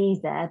always be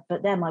there,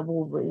 but they're my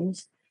war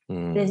wounds.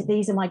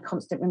 These are my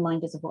constant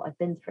reminders of what I've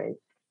been through.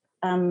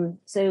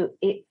 So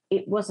it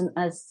wasn't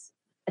as,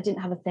 I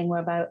didn't have a thing where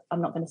about,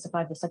 I'm not going to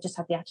survive this. I just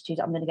had the attitude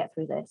that I'm going to get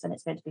through this and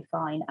it's going to be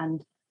fine.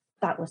 And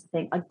that was the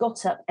thing. I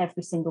got up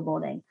every single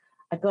morning.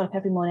 I got up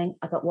every morning,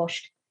 I got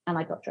washed and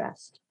I got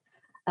dressed.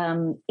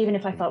 Even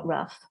if I felt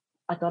rough,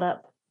 I got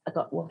up, I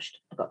got washed,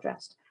 I got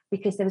dressed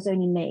because there was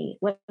only me.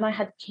 When I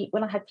had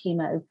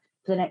chemo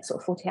for the next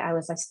sort of 48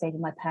 hours, I stayed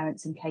with my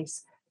parents in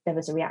case there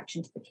was a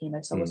reaction to the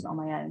chemo. So I wasn't on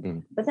my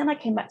own. But then I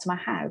came back to my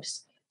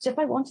house. So if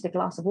I wanted a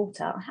glass of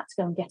water, I had to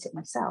go and get it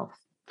myself.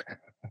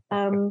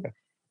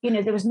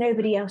 There was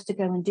nobody else to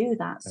go and do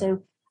that.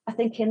 So I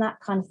think in that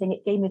kind of thing,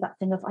 it gave me that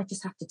thing of, I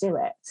just have to do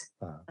it.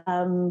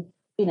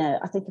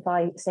 I think if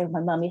I say with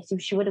my mum, yes,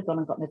 she would have gone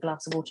and got me a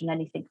glass of water and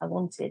anything I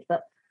wanted,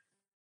 but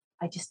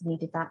I just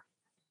needed that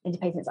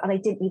independence, and I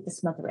didn't need the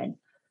smothering.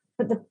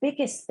 But the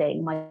biggest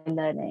thing, my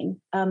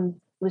learning,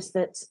 was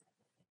that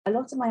a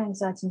lot of my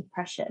anxiety and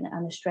depression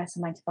and the stress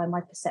are mounted by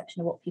my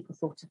perception of what people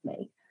thought of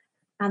me,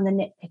 and the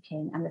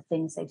nitpicking and the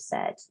things they've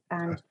said.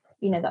 And,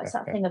 that's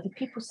that thing of, if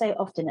people say it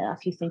often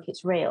enough, you think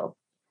it's real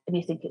and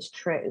you think it's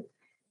true.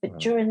 But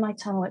during my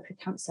time I went through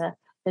cancer,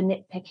 the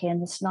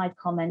nitpicking, the snide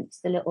comments,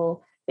 the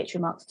little bitch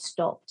remarks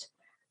stopped.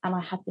 And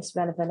I had this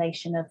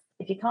revelation of,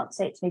 if you can't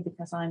say it to me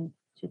because I'm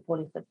too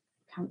poorly for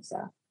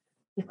cancer,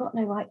 you've got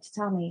no right to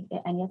tell me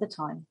at any other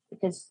time,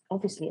 because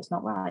obviously it's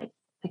not right,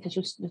 because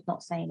you're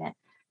not saying it.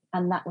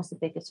 And that was the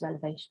biggest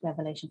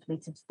revelation for me,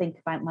 to think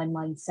about my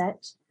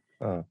mindset.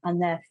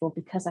 And therefore,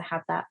 because I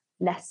had that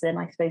lesson,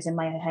 I suppose, in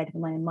my own head,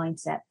 in my own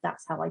mindset,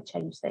 that's how I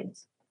change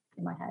things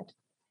in my head.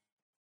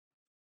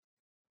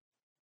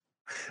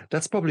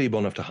 That's probably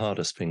one of the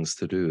hardest things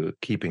to do,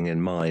 keeping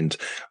in mind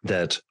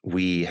that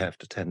we have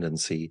the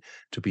tendency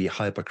to be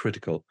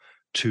hypercritical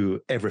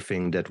to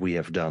everything that we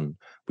have done.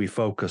 We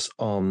focus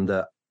on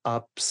the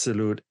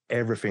absolute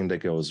everything that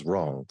goes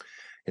wrong.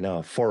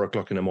 4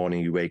 o'clock in the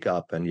morning, you wake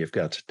up and you've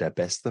got the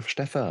best of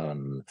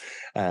Stefan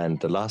and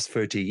the last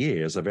 30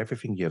 years of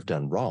everything you've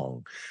done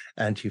wrong.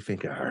 And you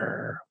think,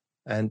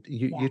 and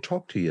you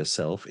talk to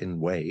yourself in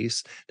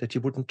ways that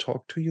you wouldn't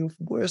talk to your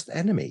worst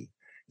enemy.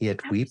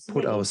 Yet we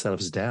put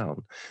ourselves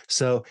down.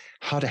 So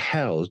how the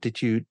hell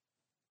did you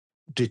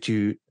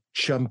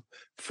jump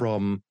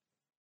from,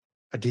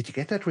 did you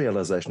get that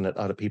realization that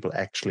other people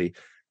actually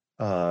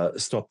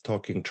stopped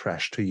talking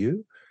trash to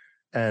you?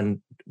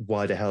 And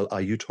why the hell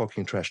are you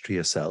talking trash to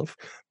yourself?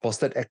 Was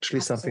that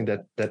actually something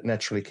that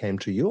naturally came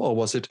to you, or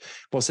was it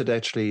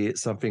actually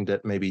something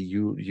that maybe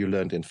you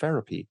learned in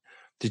therapy?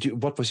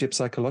 What was your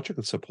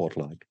psychological support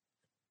like?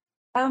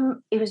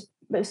 It was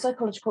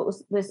psychological. It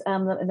was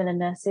the Millern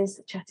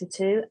nurses chatted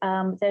to.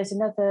 There's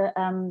another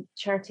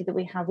charity that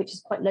we have, which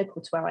is quite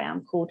local to where I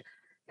am, called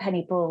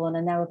Penny Brawn,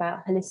 and they're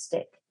about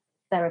holistic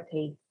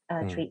therapy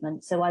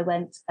treatment. So I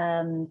went.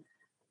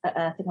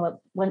 I think I went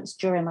once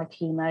during my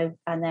chemo,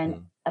 and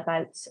then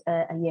about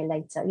a year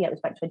later. Yeah, it was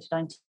about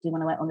 2019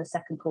 when I went on the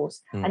second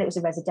course, and it was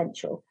a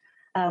residential.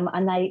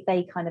 And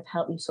they kind of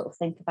help you sort of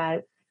think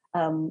about,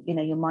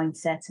 your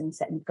mindset and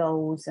setting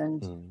goals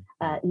and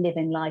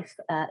living life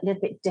a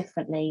little bit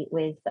differently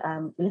with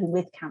living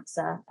with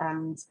cancer.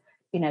 And,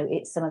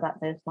 it's some of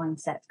those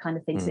mindset kind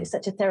of things. It's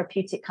such a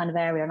therapeutic kind of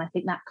area. And I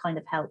think that kind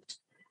of helped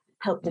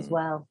as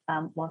well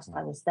whilst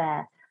I was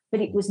there. But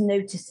it was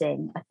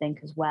noticing, I think,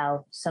 as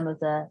well, some of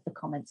the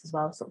comments as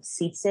well, sort of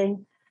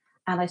ceasing.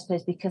 And I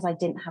suppose because I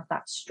didn't have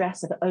that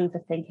stress of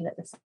overthinking at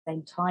the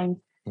same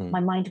time, my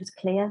mind was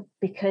clear,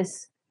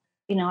 because,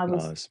 I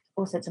was,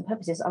 all intents and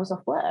purposes, I was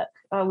off work.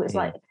 I was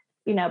like,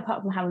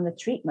 apart from having the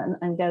treatment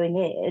and going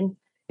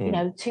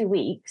in, 2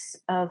 weeks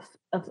of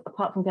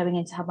apart from going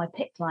in to have my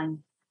PICC line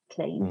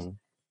cleaned,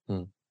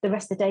 the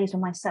rest of the days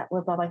when I sat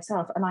were by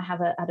myself. And I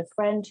had a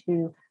friend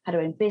who had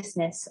her own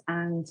business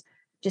and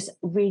just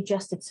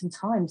readjusted some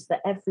times that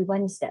every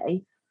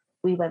Wednesday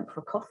we went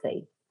for a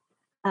coffee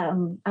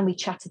and we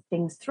chatted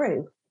things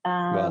through.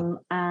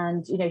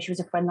 And, she was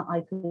a friend that I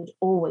could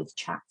always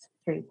chat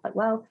through quite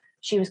well.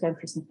 She was going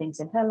through some things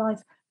in her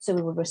life. So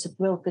we were a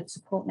real good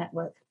support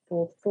network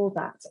for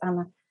that.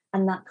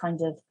 And that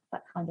kind of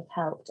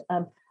helped.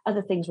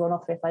 Other things were on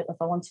offer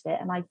if I wanted it.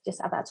 And I just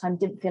at that time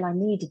didn't feel I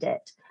needed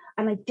it.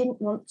 And I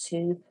didn't want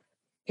to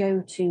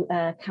go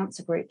to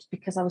cancer groups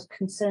because I was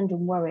concerned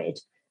and worried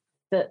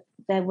that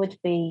there would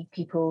be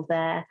people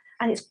there,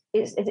 and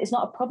it's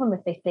not a problem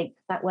if they think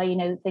that way.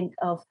 Think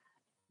of,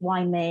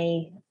 why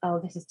me? Oh,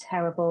 this is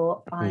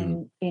terrible.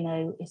 I'm,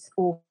 it's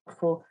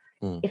awful.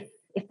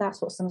 If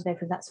that's what someone's going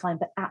through, that's fine.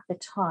 But at the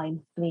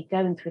time, for me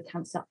going through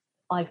cancer,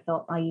 I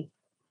felt I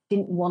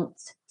didn't want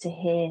to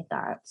hear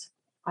that.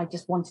 I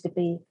just wanted to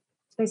be,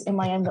 I suppose, in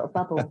my own little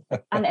bubble.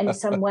 And in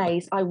some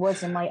ways, I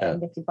was in my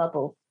own little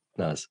bubble.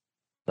 Nice.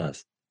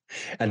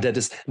 And that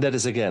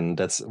is again,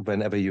 that's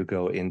whenever you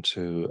go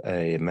into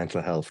a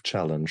mental health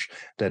challenge,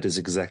 that is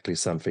exactly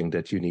something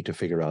that you need to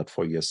figure out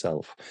for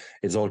yourself.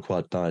 It's all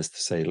quite nice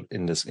to say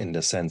in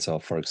the sense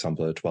of, for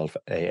example, a 12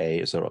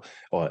 AA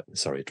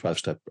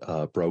 12-step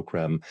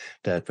program,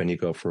 that when you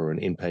go for an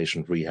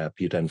inpatient rehab,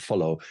 you then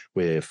follow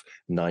with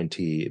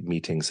 90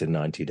 meetings in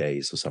 90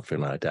 days or something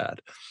like that.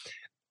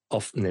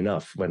 Often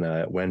enough, when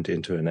I went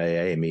into an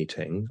AA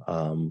meeting,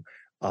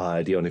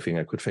 the only thing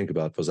I could think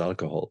about was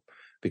alcohol,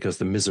 because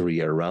the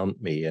misery around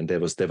me, and there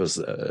was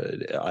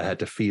I had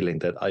the feeling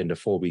that in the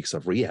 4 weeks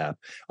of rehab,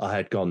 I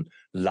had gone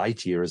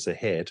light years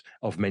ahead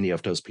of many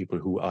of those people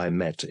who I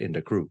met in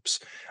the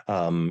groups,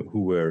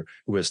 who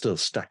were still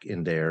stuck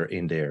in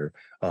their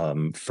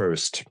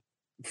first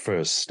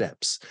first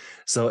steps.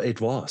 So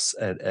it was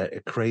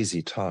a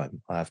crazy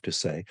time, I have to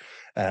say.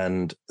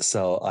 And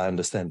so I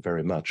understand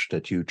very much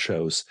that you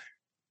chose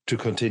to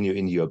continue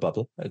in your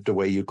bubble, the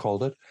way you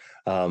called it.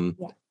 Yeah.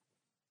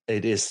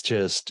 It is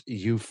just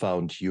you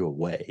found your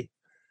way.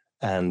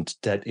 And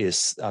that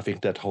is, I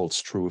think that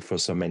holds true for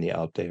so many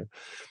out there.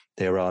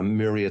 There are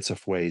myriads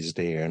of ways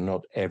there.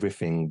 Not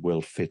everything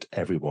will fit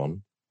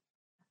everyone.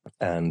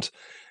 And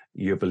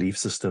your belief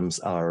systems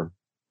are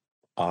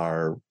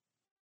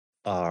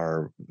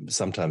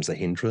sometimes a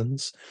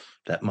hindrance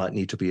that might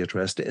need to be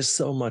addressed. There's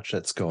so much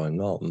that's going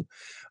on.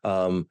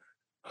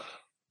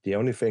 The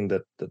only thing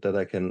that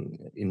I can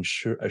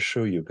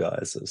assure you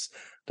guys is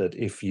that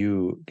if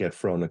you get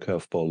thrown a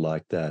curveball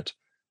like that,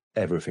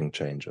 everything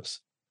changes.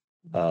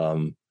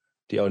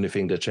 The only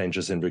thing that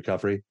changes in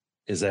recovery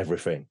is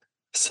everything.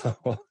 So,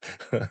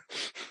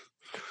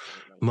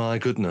 my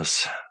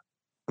goodness,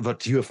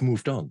 but you have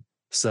moved on.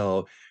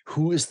 So,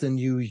 who is the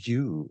new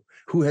you?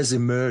 Who has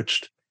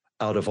emerged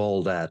out of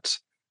all that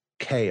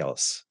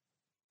chaos?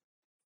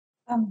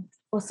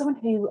 Well, someone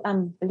who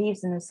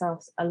believes in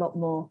themselves a lot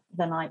more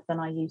than I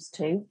used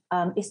to.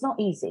 It's not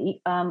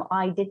easy.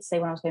 I did say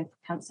when I was going for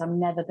cancer, I'm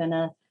never going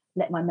to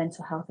let my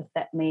mental health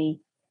affect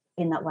me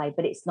in that way.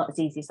 But it's not as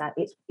easy as that.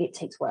 It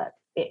takes work.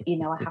 I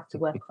have to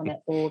work on it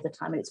all the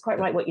time. And it's quite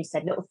right what you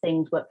said. Little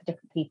things work for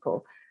different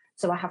people,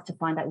 so I have to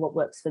find out what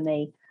works for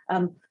me.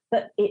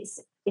 But it's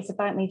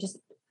about me just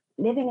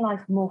living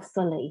life more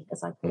fully,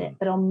 as I put it,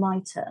 but on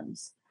my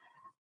terms.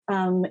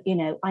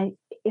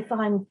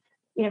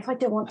 If I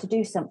don't want to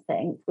do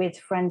something with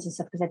friends and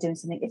stuff because they're doing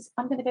something,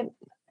 I'm going to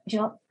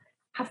go,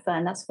 have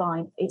fun. That's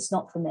fine. It's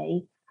not for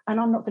me. And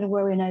I'm not going to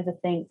worry and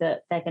overthink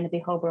that they're going to be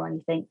horrible or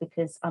anything,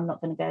 because I'm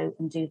not going to go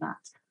and do that.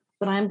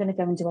 But I am going to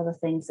go and do other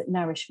things that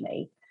nourish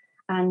me.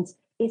 And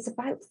it's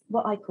about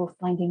what I call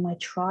finding my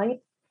tribe.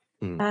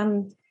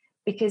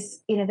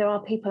 Because, there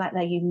are people out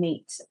there you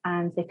meet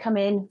and they come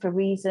in for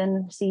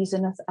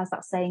season, as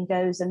that saying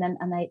goes, and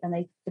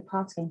they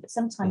depart again. But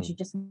sometimes you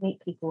just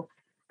meet people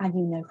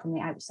and from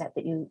the outset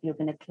that you're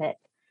going to click.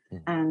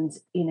 And,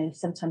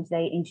 sometimes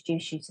they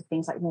introduce you to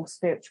things like more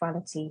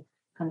spirituality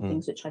kind of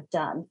things, which I've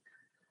done,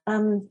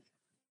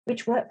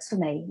 which works for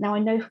me. Now, I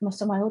know from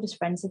some of my oldest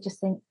friends, they just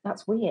think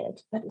that's weird,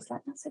 but it's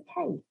like, that's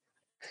okay.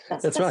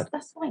 That's right.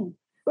 That's fine.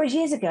 Whereas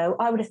years ago,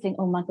 I would have think,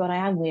 oh my God,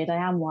 I am weird. I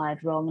am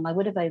wired wrong. And I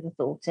would have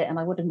overthought it and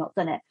I would have not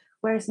done it.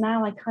 Whereas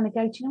now I kind of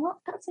go, do you know what?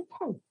 That's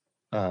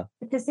okay.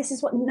 Because this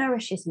is what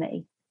nourishes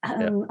me.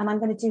 And I'm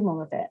going to do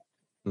more of it.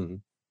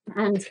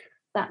 And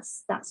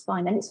that's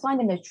fine. And it's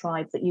finding those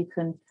tribes that you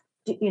can,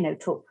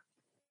 talk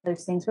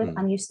those things with,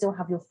 and you still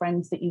have your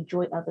friends that you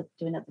enjoy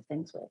doing other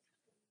things with.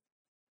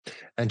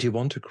 And you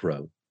want to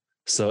grow.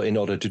 So in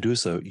order to do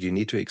so, you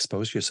need to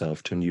expose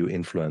yourself to new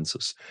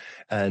influences.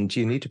 And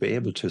you need to be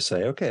able to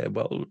say, okay,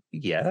 well,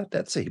 yeah,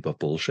 that's a heap of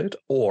bullshit.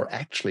 Or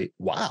actually,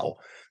 wow,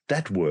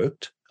 that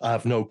worked. I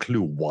have no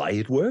clue why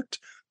it worked,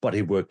 but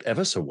it worked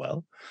ever so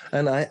well.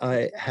 And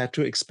I had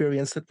to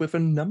experience that with a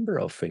number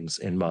of things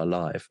in my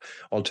life,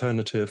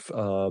 alternative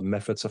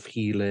methods of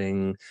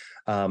healing,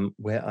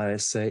 where I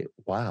say,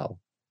 wow,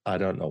 I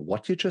don't know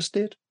what you just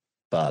did,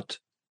 but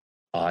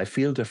I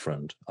feel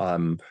different.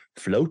 I'm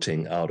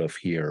floating out of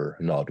here,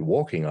 not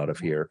walking out of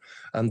here.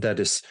 And that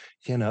is,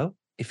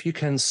 if you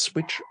can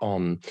switch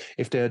on,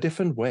 if there are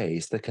different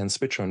ways that can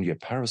switch on your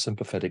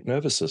parasympathetic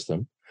nervous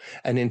system,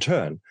 and in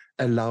turn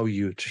allow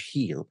you to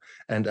heal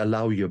and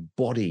allow your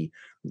body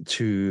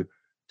to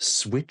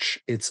switch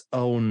its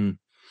own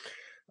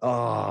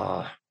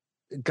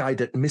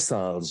guided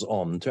missiles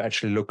on, to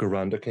actually look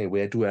around, okay,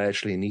 where do I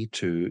actually need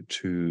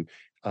to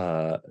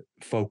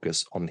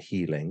focus on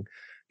healing?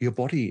 Your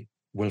body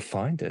will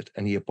find it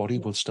and your body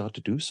will start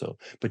to do so,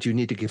 but you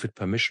need to give it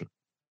permission.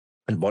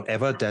 And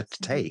whatever that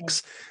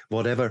takes,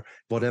 whatever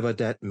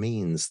that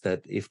means,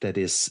 that if that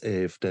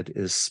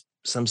is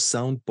some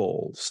sound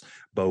bowls,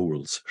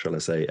 shall I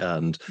say,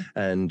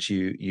 and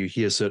you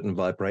hear certain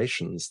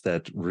vibrations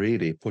that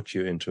really put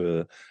you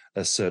into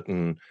a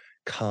certain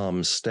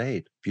calm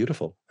state,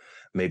 beautiful.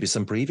 Maybe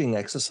some breathing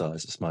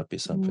exercises might be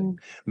something.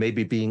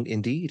 Maybe being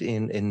indeed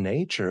in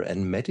nature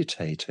and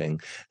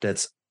meditating.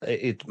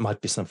 It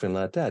might be something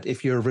like that.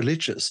 If you're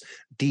religious,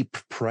 deep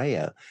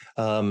prayer.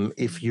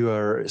 If you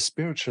are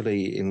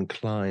spiritually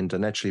inclined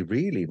and actually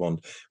really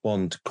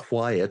want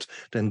quiet,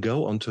 then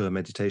go onto a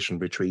meditation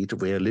retreat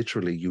where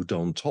literally you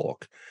don't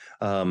talk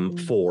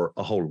for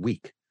a whole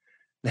week.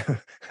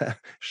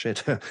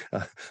 Shit,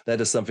 that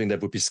is something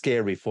that would be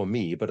scary for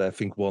me, but I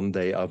think one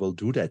day I will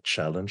do that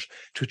challenge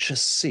to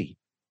just see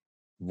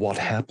what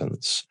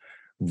happens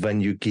when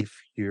you give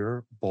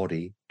your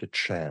body the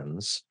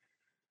chance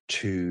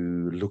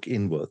to look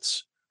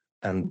inwards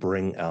and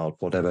bring out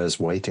whatever is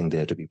waiting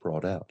there to be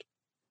brought out.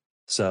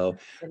 So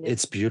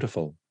it's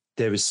beautiful.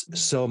 There is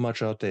so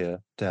much out there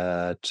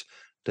that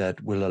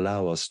will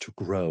allow us to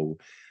grow.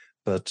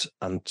 But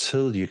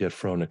until you get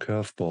thrown a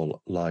curveball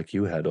like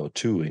you had, or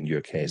two in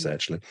your case,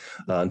 actually,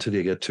 until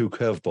you get two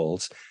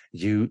curveballs,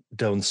 you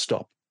don't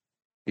stop.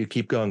 You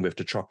keep going with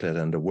the chocolate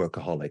and the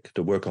workaholic,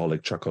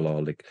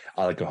 chocolaholic,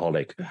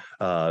 alcoholic,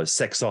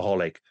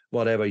 sexaholic,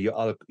 whatever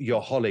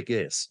your holic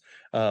is.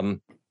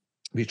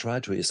 We try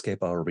to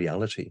escape our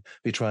reality.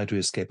 We try to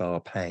escape our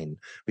pain.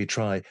 We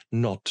try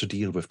not to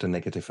deal with the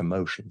negative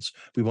emotions.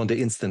 We want the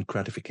instant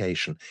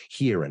gratification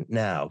here and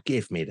now.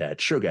 Give me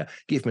that sugar.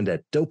 Give me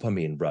that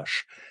dopamine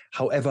rush.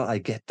 However I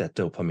get that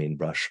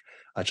dopamine rush,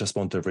 I just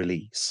want a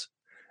release.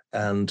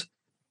 And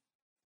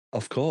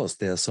of course,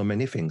 there are so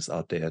many things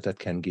out there that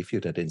can give you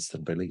that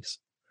instant release.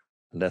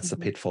 And that's a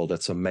pitfall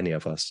that so many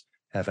of us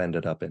have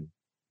ended up in.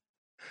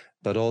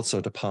 But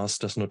also, the past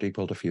does not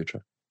equal the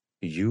future.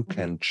 You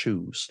can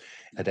choose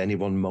at any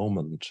one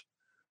moment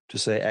to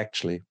say,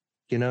 actually,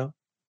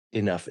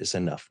 enough is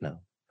enough now.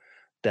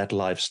 That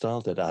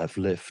lifestyle that I've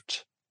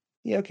lived,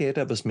 yeah, okay,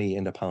 that was me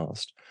in the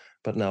past,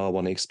 but now I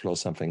want to explore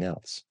something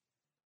else.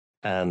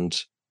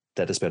 And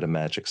that is where the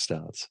magic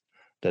starts.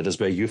 That is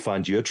where you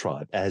find your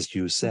tribe, as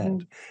you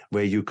said,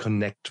 where you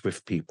connect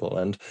with people.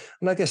 And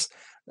I guess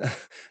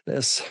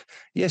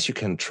yes, you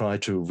can try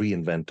to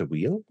reinvent the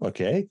wheel.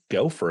 Okay,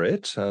 go for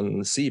it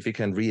and see if you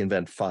can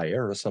reinvent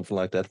fire or something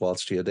like that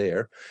whilst you're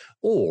there.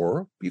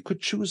 Or you could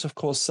choose, of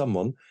course,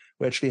 someone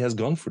who actually has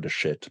gone through the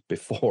shit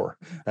before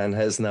and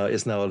is now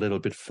a little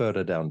bit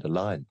further down the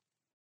line.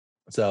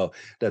 So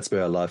that's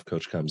where a life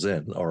coach comes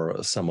in,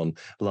 or someone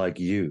like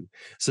you.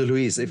 So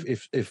Louise,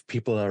 if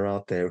people are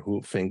out there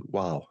who think,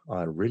 wow,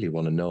 I really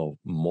want to know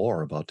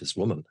more about this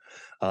woman,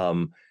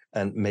 and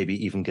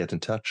maybe even get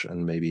in touch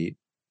and maybe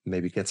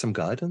get some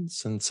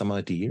guidance and some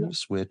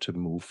ideas where to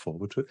move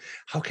forward to,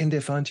 how can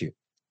they find you?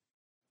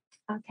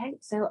 Okay,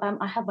 so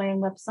I have my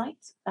own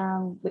website,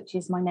 which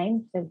is my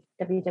name, so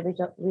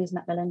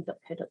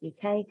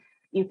www.louisemcmillan.co.uk.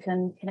 You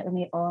can connect with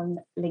me on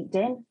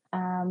LinkedIn.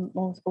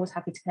 Always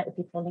happy to connect with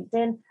people on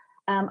LinkedIn,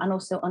 and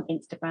also on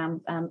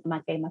Instagram.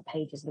 My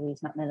page is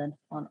Louise Macmillan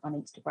on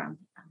Instagram.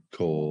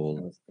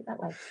 Cool. That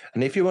way.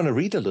 And if you want to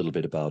read a little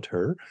bit about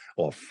her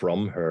or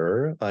from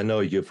her, I know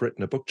you've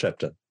written a book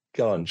chapter.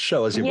 Go on,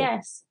 show us your book.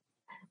 Yes.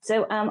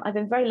 So I've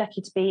been very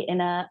lucky to be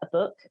in a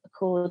book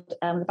called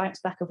The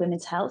Bounce Back of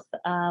Women's Health,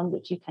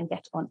 which you can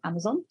get on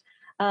Amazon.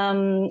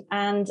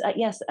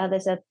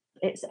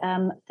 It's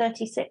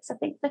 36 of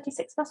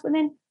us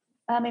women,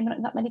 maybe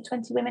not that many,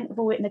 20 women have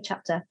all written a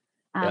chapter.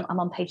 I'm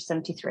on page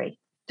 73.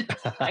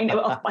 I know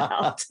it off by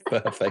heart.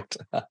 Perfect.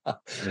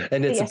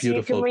 And it's a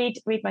beautiful. So you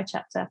can read my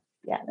chapter.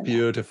 Yeah.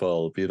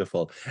 Beautiful.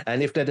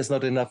 And if that is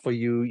not enough for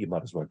you, you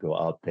might as well go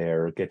out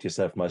there, get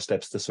yourself My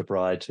Steps to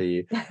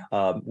Sobriety,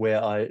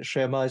 where I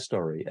share my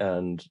story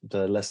and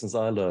the lessons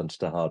I learned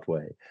the hard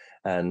way,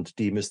 and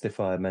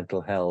demystify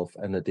mental health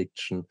and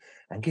addiction,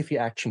 and give you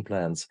action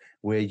plans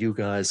where you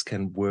guys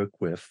can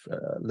work with,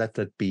 let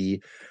that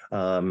be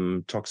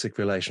toxic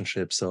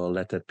relationships, or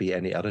let that be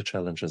any other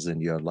challenges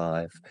in your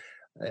life.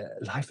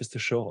 Life is too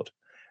short.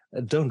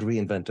 Don't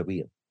reinvent the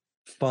wheel.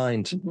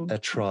 Find a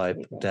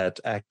tribe that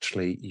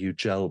actually you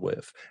gel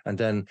with, and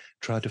then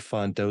try to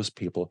find those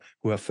people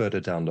who are further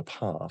down the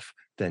path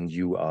than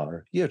you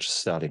are. You're just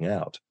starting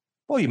out.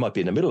 Or you might be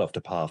in the middle of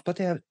the path, but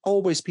there are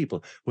always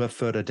people who are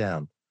further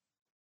down.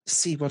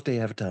 See what they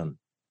have done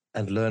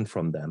and learn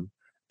from them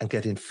and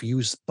get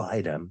infused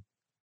by them,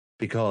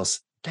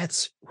 because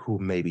that's who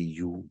maybe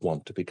you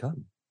want to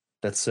become.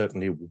 That's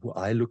certainly what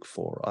I look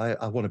for.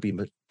 I want to be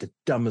the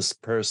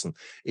dumbest person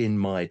in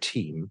my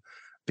team,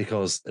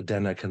 because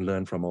then I can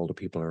learn from all the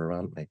people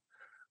around me.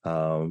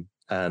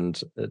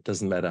 And it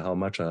doesn't matter how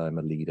much I'm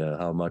a leader,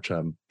 how much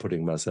I'm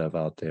putting myself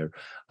out there.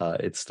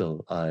 It's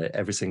still,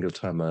 every single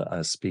time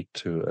I speak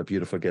to a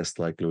beautiful guest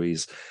like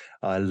Louise,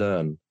 I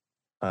learn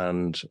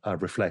and I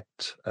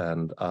reflect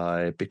and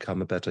I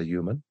become a better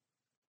human.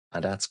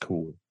 And that's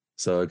cool.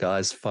 So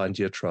guys, find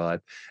your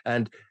tribe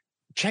and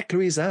check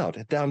Louise out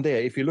down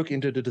there. If you look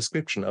into the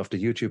description of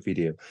the YouTube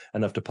video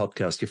and of the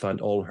podcast, you find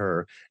all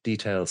her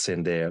details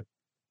in there.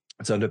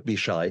 So don't be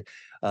shy,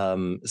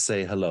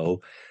 say hello,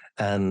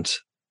 and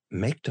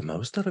make the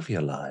most out of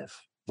your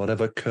life.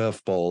 Whatever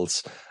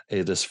curveballs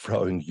it is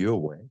throwing your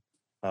way,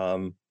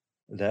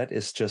 that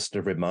is just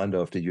a reminder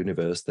of the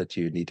universe that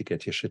you need to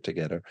get your shit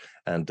together,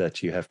 and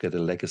that you have got a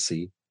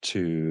legacy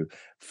to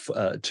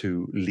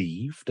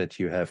leave, that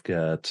you have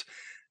got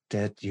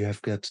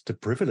the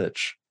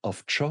privilege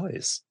of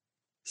choice.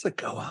 So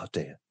go out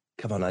there.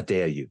 Come on, I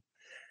dare you.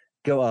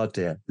 Go out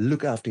there,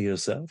 look after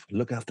yourself,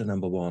 look after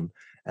number one,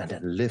 and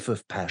then live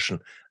with passion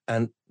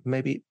and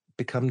maybe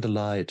become the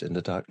light in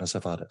the darkness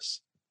of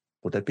others.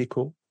 Would that be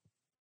cool?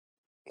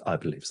 I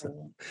believe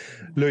so.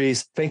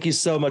 Louise, thank you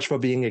so much for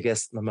being a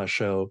guest on my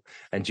show.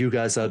 And you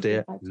guys out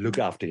there, look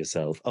after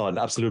yourself. Oh, an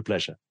absolute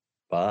pleasure.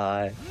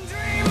 Bye.